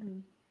around that.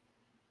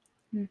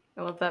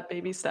 I love that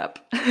baby step.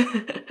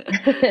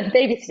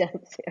 Baby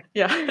steps.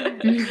 Yeah.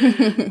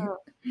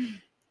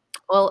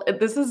 Well,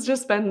 this has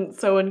just been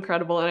so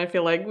incredible, and I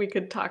feel like we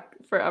could talk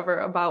forever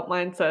about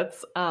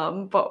mindsets.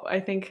 But I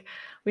think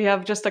we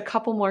have just a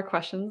couple more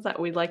questions that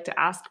we'd like to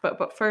ask.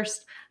 But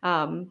first,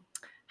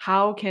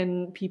 how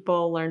can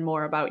people learn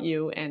more about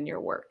you and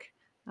your work?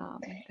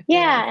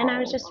 And I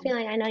was just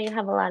feeling, I know you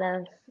have a lot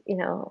of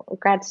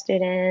grad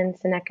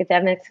students and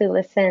academics who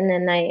listen,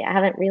 and I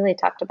haven't really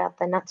talked about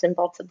the nuts and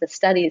bolts of the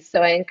studies.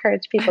 So I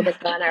encourage people to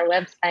go on our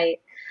website.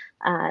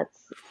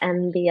 It's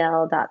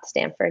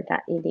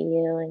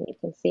mbl.stanford.edu, and you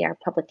can see our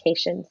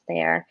publications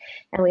there.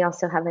 And we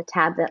also have a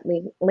tab that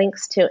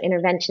links to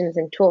interventions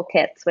and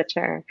toolkits, which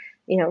are,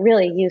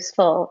 really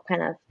useful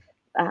kind of,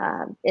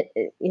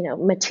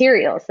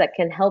 materials that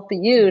can help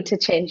you to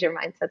change your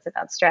mindsets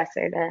about stress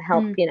or to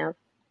help,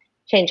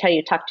 change how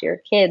you talk to your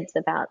kids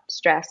about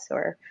stress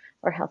or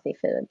healthy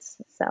foods.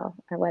 So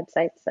our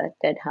website's a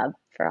good hub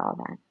for all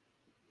that.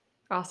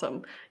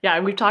 Awesome. Yeah,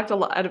 and we've talked a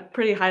lot at a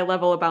pretty high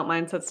level about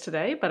mindsets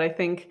today, but I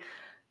think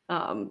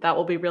that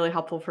will be really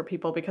helpful for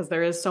people because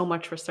there is so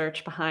much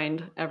research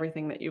behind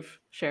everything that you've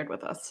shared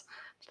with us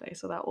today.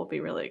 So that will be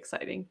really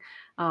exciting.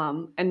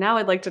 And now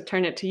I'd like to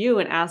turn it to you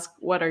and ask,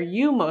 what are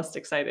you most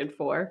excited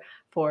for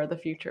the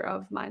future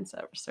of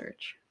mindset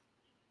research?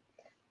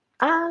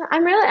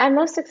 I'm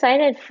most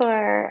excited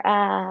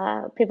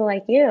for people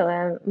like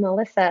you,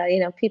 Melissa,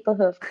 people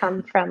who have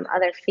come from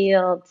other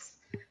fields,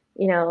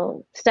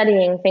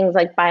 studying things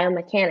like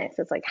biomechanics.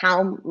 It's like,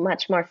 how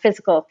much more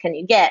physical can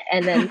you get?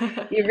 And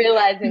then you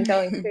realize in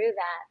going through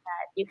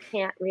that you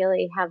can't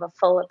really have a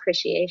full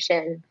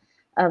appreciation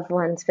of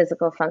one's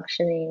physical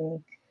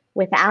functioning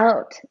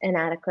without an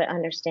adequate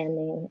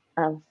understanding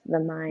of the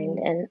mind.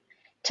 And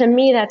to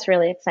me, that's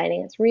really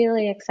exciting. It's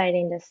really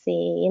exciting to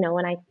see,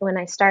 when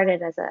I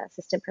started as an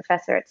assistant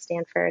professor at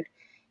Stanford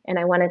and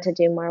I wanted to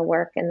do more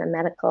work in the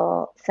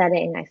medical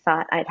setting, I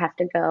thought I'd have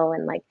to go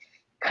and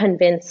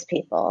convince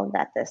people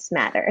that this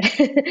mattered.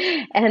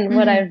 And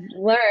what I've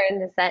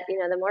learned is that,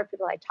 the more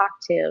people I talk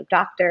to,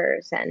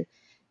 doctors and,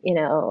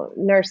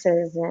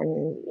 nurses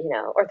and,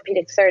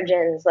 orthopedic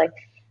surgeons,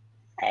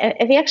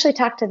 if you actually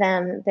talk to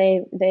them,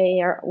 they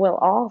will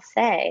all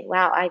say,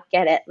 wow, I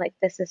get it.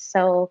 This is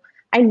so,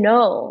 I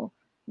know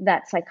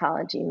that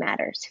psychology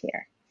matters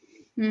here.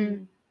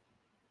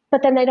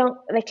 But then they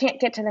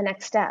can't get to the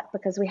next step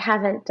because we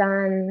haven't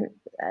done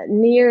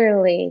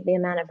nearly the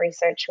amount of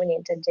research we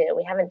need to do.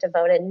 We haven't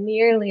devoted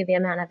nearly the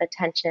amount of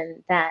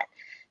attention that,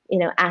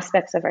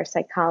 aspects of our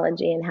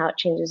psychology and how it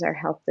changes our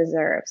health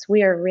deserves.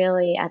 We are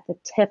really at the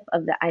tip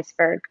of the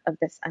iceberg of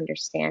this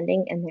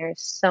understanding, and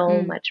there's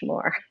so much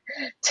more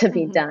to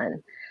be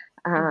done.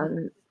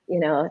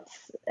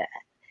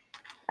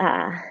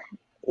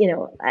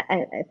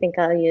 I think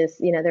I'll use,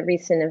 the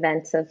recent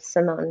events of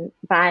Simone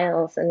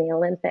Biles in the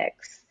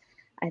Olympics.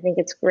 I think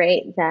it's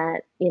great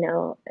that,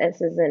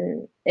 this is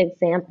an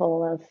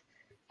example of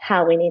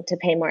how we need to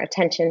pay more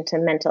attention to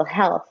mental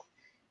health,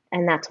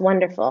 and that's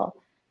wonderful.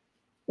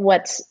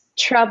 What's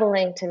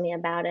troubling to me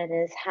about it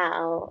is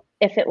how,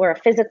 if it were a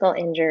physical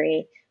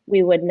injury,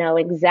 we would know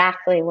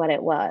exactly what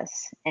it was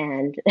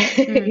and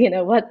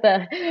what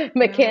the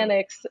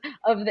mechanics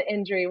of the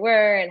injury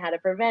were and how to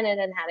prevent it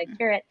and how to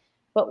cure it.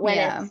 But when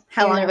it's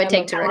how long it would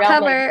take to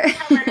recover.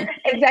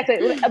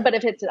 Exactly. But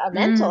if it's a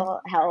mental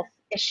health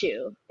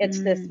issue,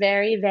 it's this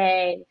very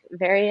vague,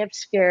 very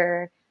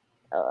obscure,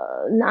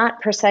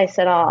 not precise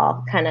at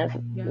all kind of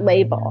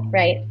label,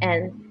 right?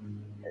 And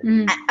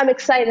I'm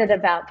excited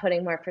about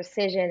putting more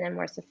precision and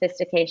more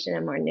sophistication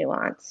and more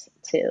nuance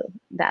to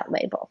that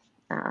label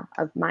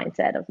of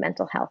mindset, of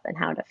mental health, and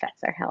how it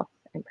affects our health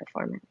and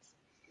performance.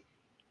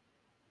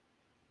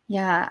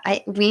 Yeah,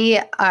 we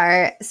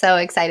are so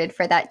excited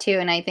for that too.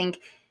 And I think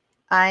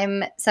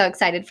I'm so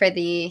excited for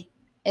the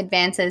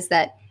advances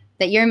that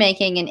you're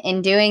making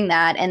in doing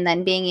that, and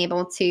then being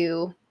able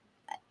to,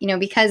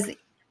 because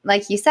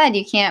like you said,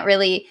 you can't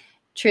really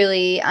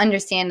truly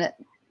understand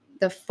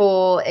the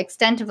full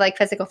extent of like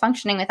physical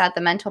functioning without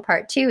the mental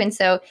part too. And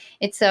so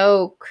it's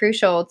so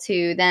crucial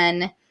to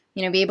then,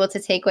 be able to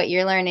take what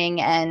you're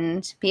learning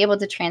and be able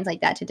to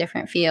translate that to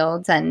different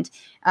fields. And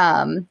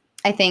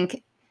I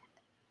think,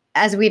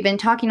 as we've been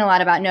talking a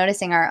lot about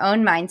noticing our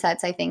own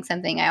mindsets, I think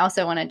something I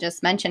also want to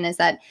just mention is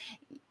that,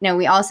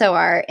 we also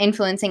are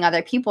influencing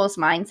other people's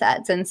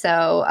mindsets. And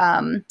so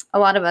a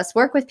lot of us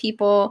work with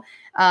people,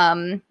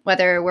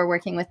 whether we're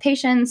working with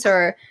patients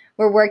or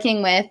we're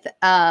working with,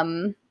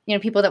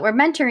 people that we're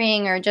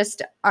mentoring, or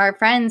just our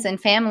friends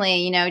and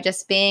family,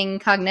 just being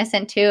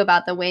cognizant too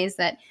about the ways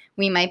that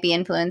we might be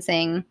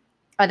influencing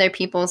other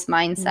people's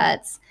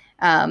mindsets.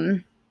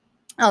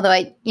 Although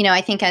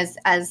I think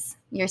as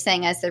you're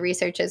saying, as the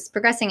research is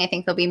progressing, I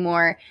think there'll be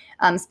more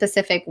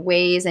specific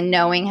ways and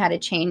knowing how to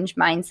change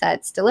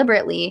mindsets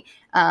deliberately.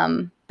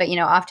 But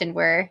often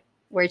we're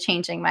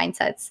changing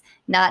mindsets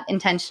not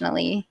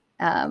intentionally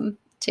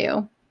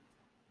too.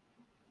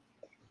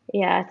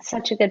 Yeah, it's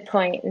such a good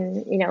point.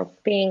 And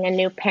being a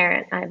new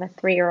parent, I have a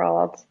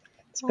 3-year-old.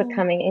 It's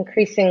becoming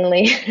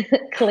increasingly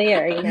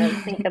clear.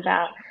 Think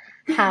about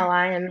how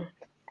I am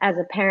as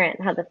a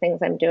parent, how the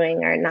things I'm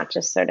doing are not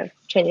just sort of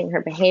changing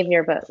her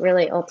behavior, but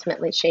really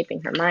ultimately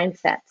shaping her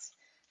mindsets.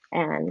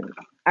 And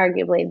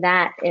arguably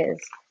that is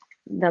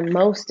the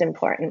most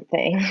important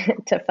thing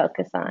to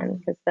focus on,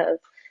 because those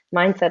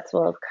mindsets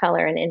will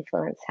color and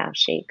influence how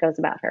she goes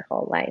about her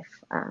whole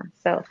life.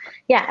 So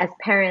yeah, as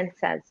parents,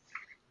 as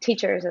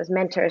teachers, as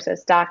mentors,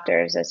 as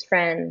doctors, as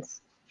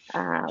friends,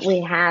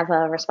 we have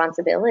a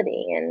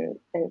responsibility in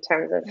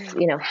terms of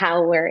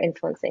how we're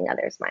influencing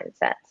others'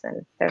 mindsets,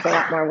 and there's a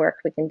lot more work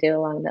we can do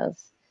along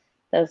those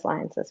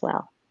lines as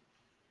well.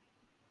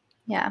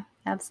 Yeah,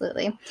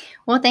 absolutely.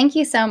 Well, thank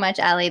you so much,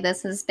 Ali.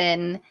 This has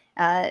been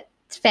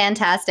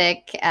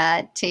fantastic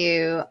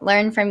to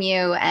learn from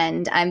you,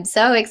 and I'm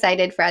so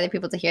excited for other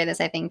people to hear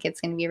this. I think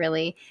it's going to be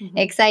really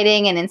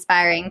exciting and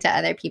inspiring to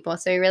other people.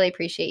 So we really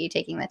appreciate you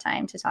taking the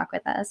time to talk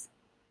with us.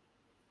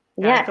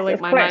 Yeah, I feel like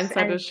my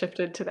mindset has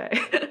shifted today.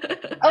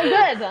 Oh,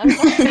 good.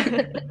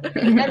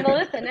 And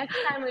Melissa, next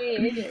time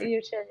you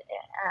should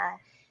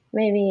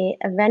maybe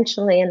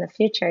eventually in the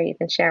future you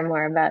can share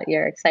more about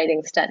your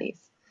exciting studies.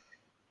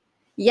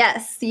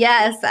 Yes,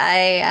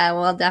 I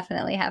will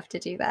definitely have to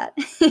do that.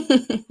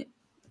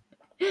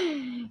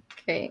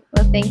 Great.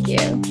 Well, thank you.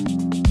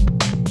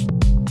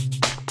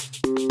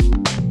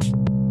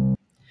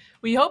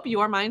 We hope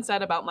your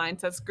mindset about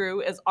mindsets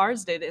grew as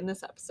ours did in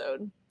this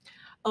episode.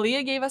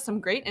 Alia gave us some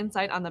great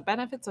insight on the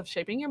benefits of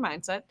shaping your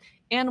mindset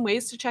and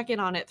ways to check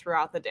in on it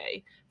throughout the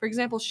day. For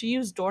example, she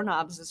used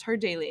doorknobs as her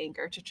daily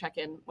anchor to check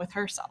in with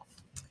herself.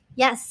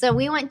 Yes, so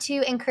we want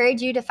to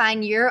encourage you to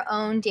find your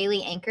own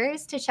daily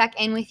anchors to check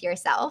in with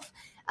yourself.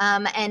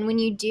 And when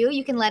you do,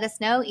 you can let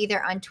us know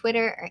either on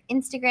Twitter or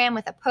Instagram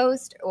with a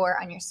post, or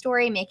on your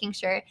story, making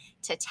sure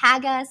to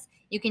tag us.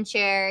 You can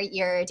share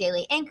your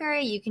daily anchor.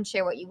 You can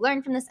share what you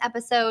learned from this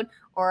episode,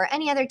 or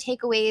any other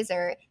takeaways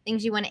or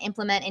things you want to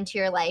implement into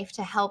your life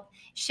to help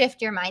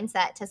shift your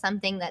mindset to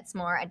something that's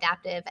more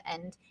adaptive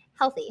and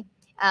healthy.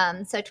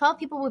 So 12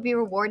 people will be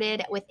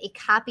rewarded with a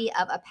copy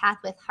of A Path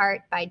with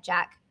Heart by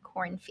Jack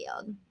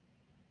Cornfield.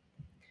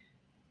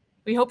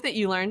 We hope that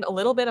you learned a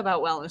little bit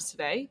about wellness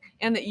today,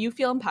 and that you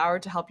feel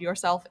empowered to help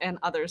yourself and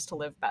others to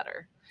live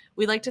better.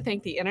 We'd like to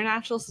thank the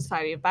International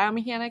Society of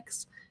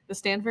Biomechanics, the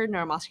Stanford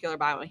Neuromuscular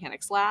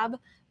Biomechanics Lab,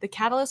 the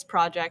Catalyst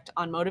Project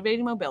on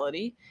Motivating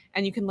Mobility,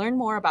 and you can learn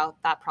more about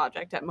that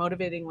project at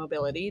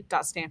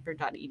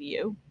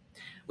motivatingmobility.stanford.edu.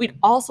 We'd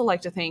also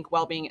like to thank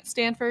Wellbeing at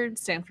Stanford,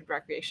 Stanford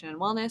Recreation and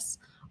Wellness,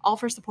 all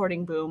for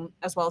supporting Boom,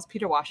 as well as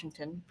Peter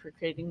Washington for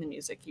creating the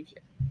music you hear.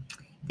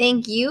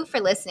 Thank you for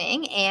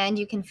listening, and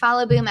you can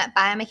follow Boom at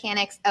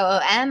Biomechanics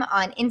OOM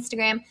on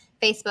Instagram,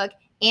 Facebook,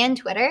 and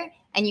Twitter.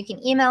 And you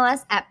can email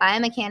us at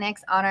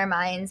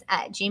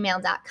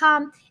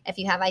biomechanicsonourminds@gmail.com if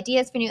you have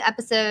ideas for new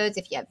episodes,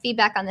 if you have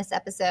feedback on this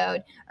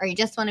episode, or you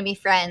just want to be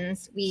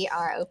friends. We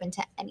are open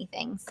to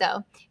anything.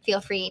 So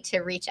feel free to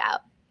reach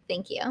out.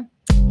 Thank you.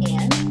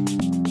 And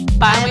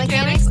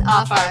Biomechanics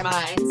off our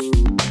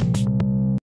minds.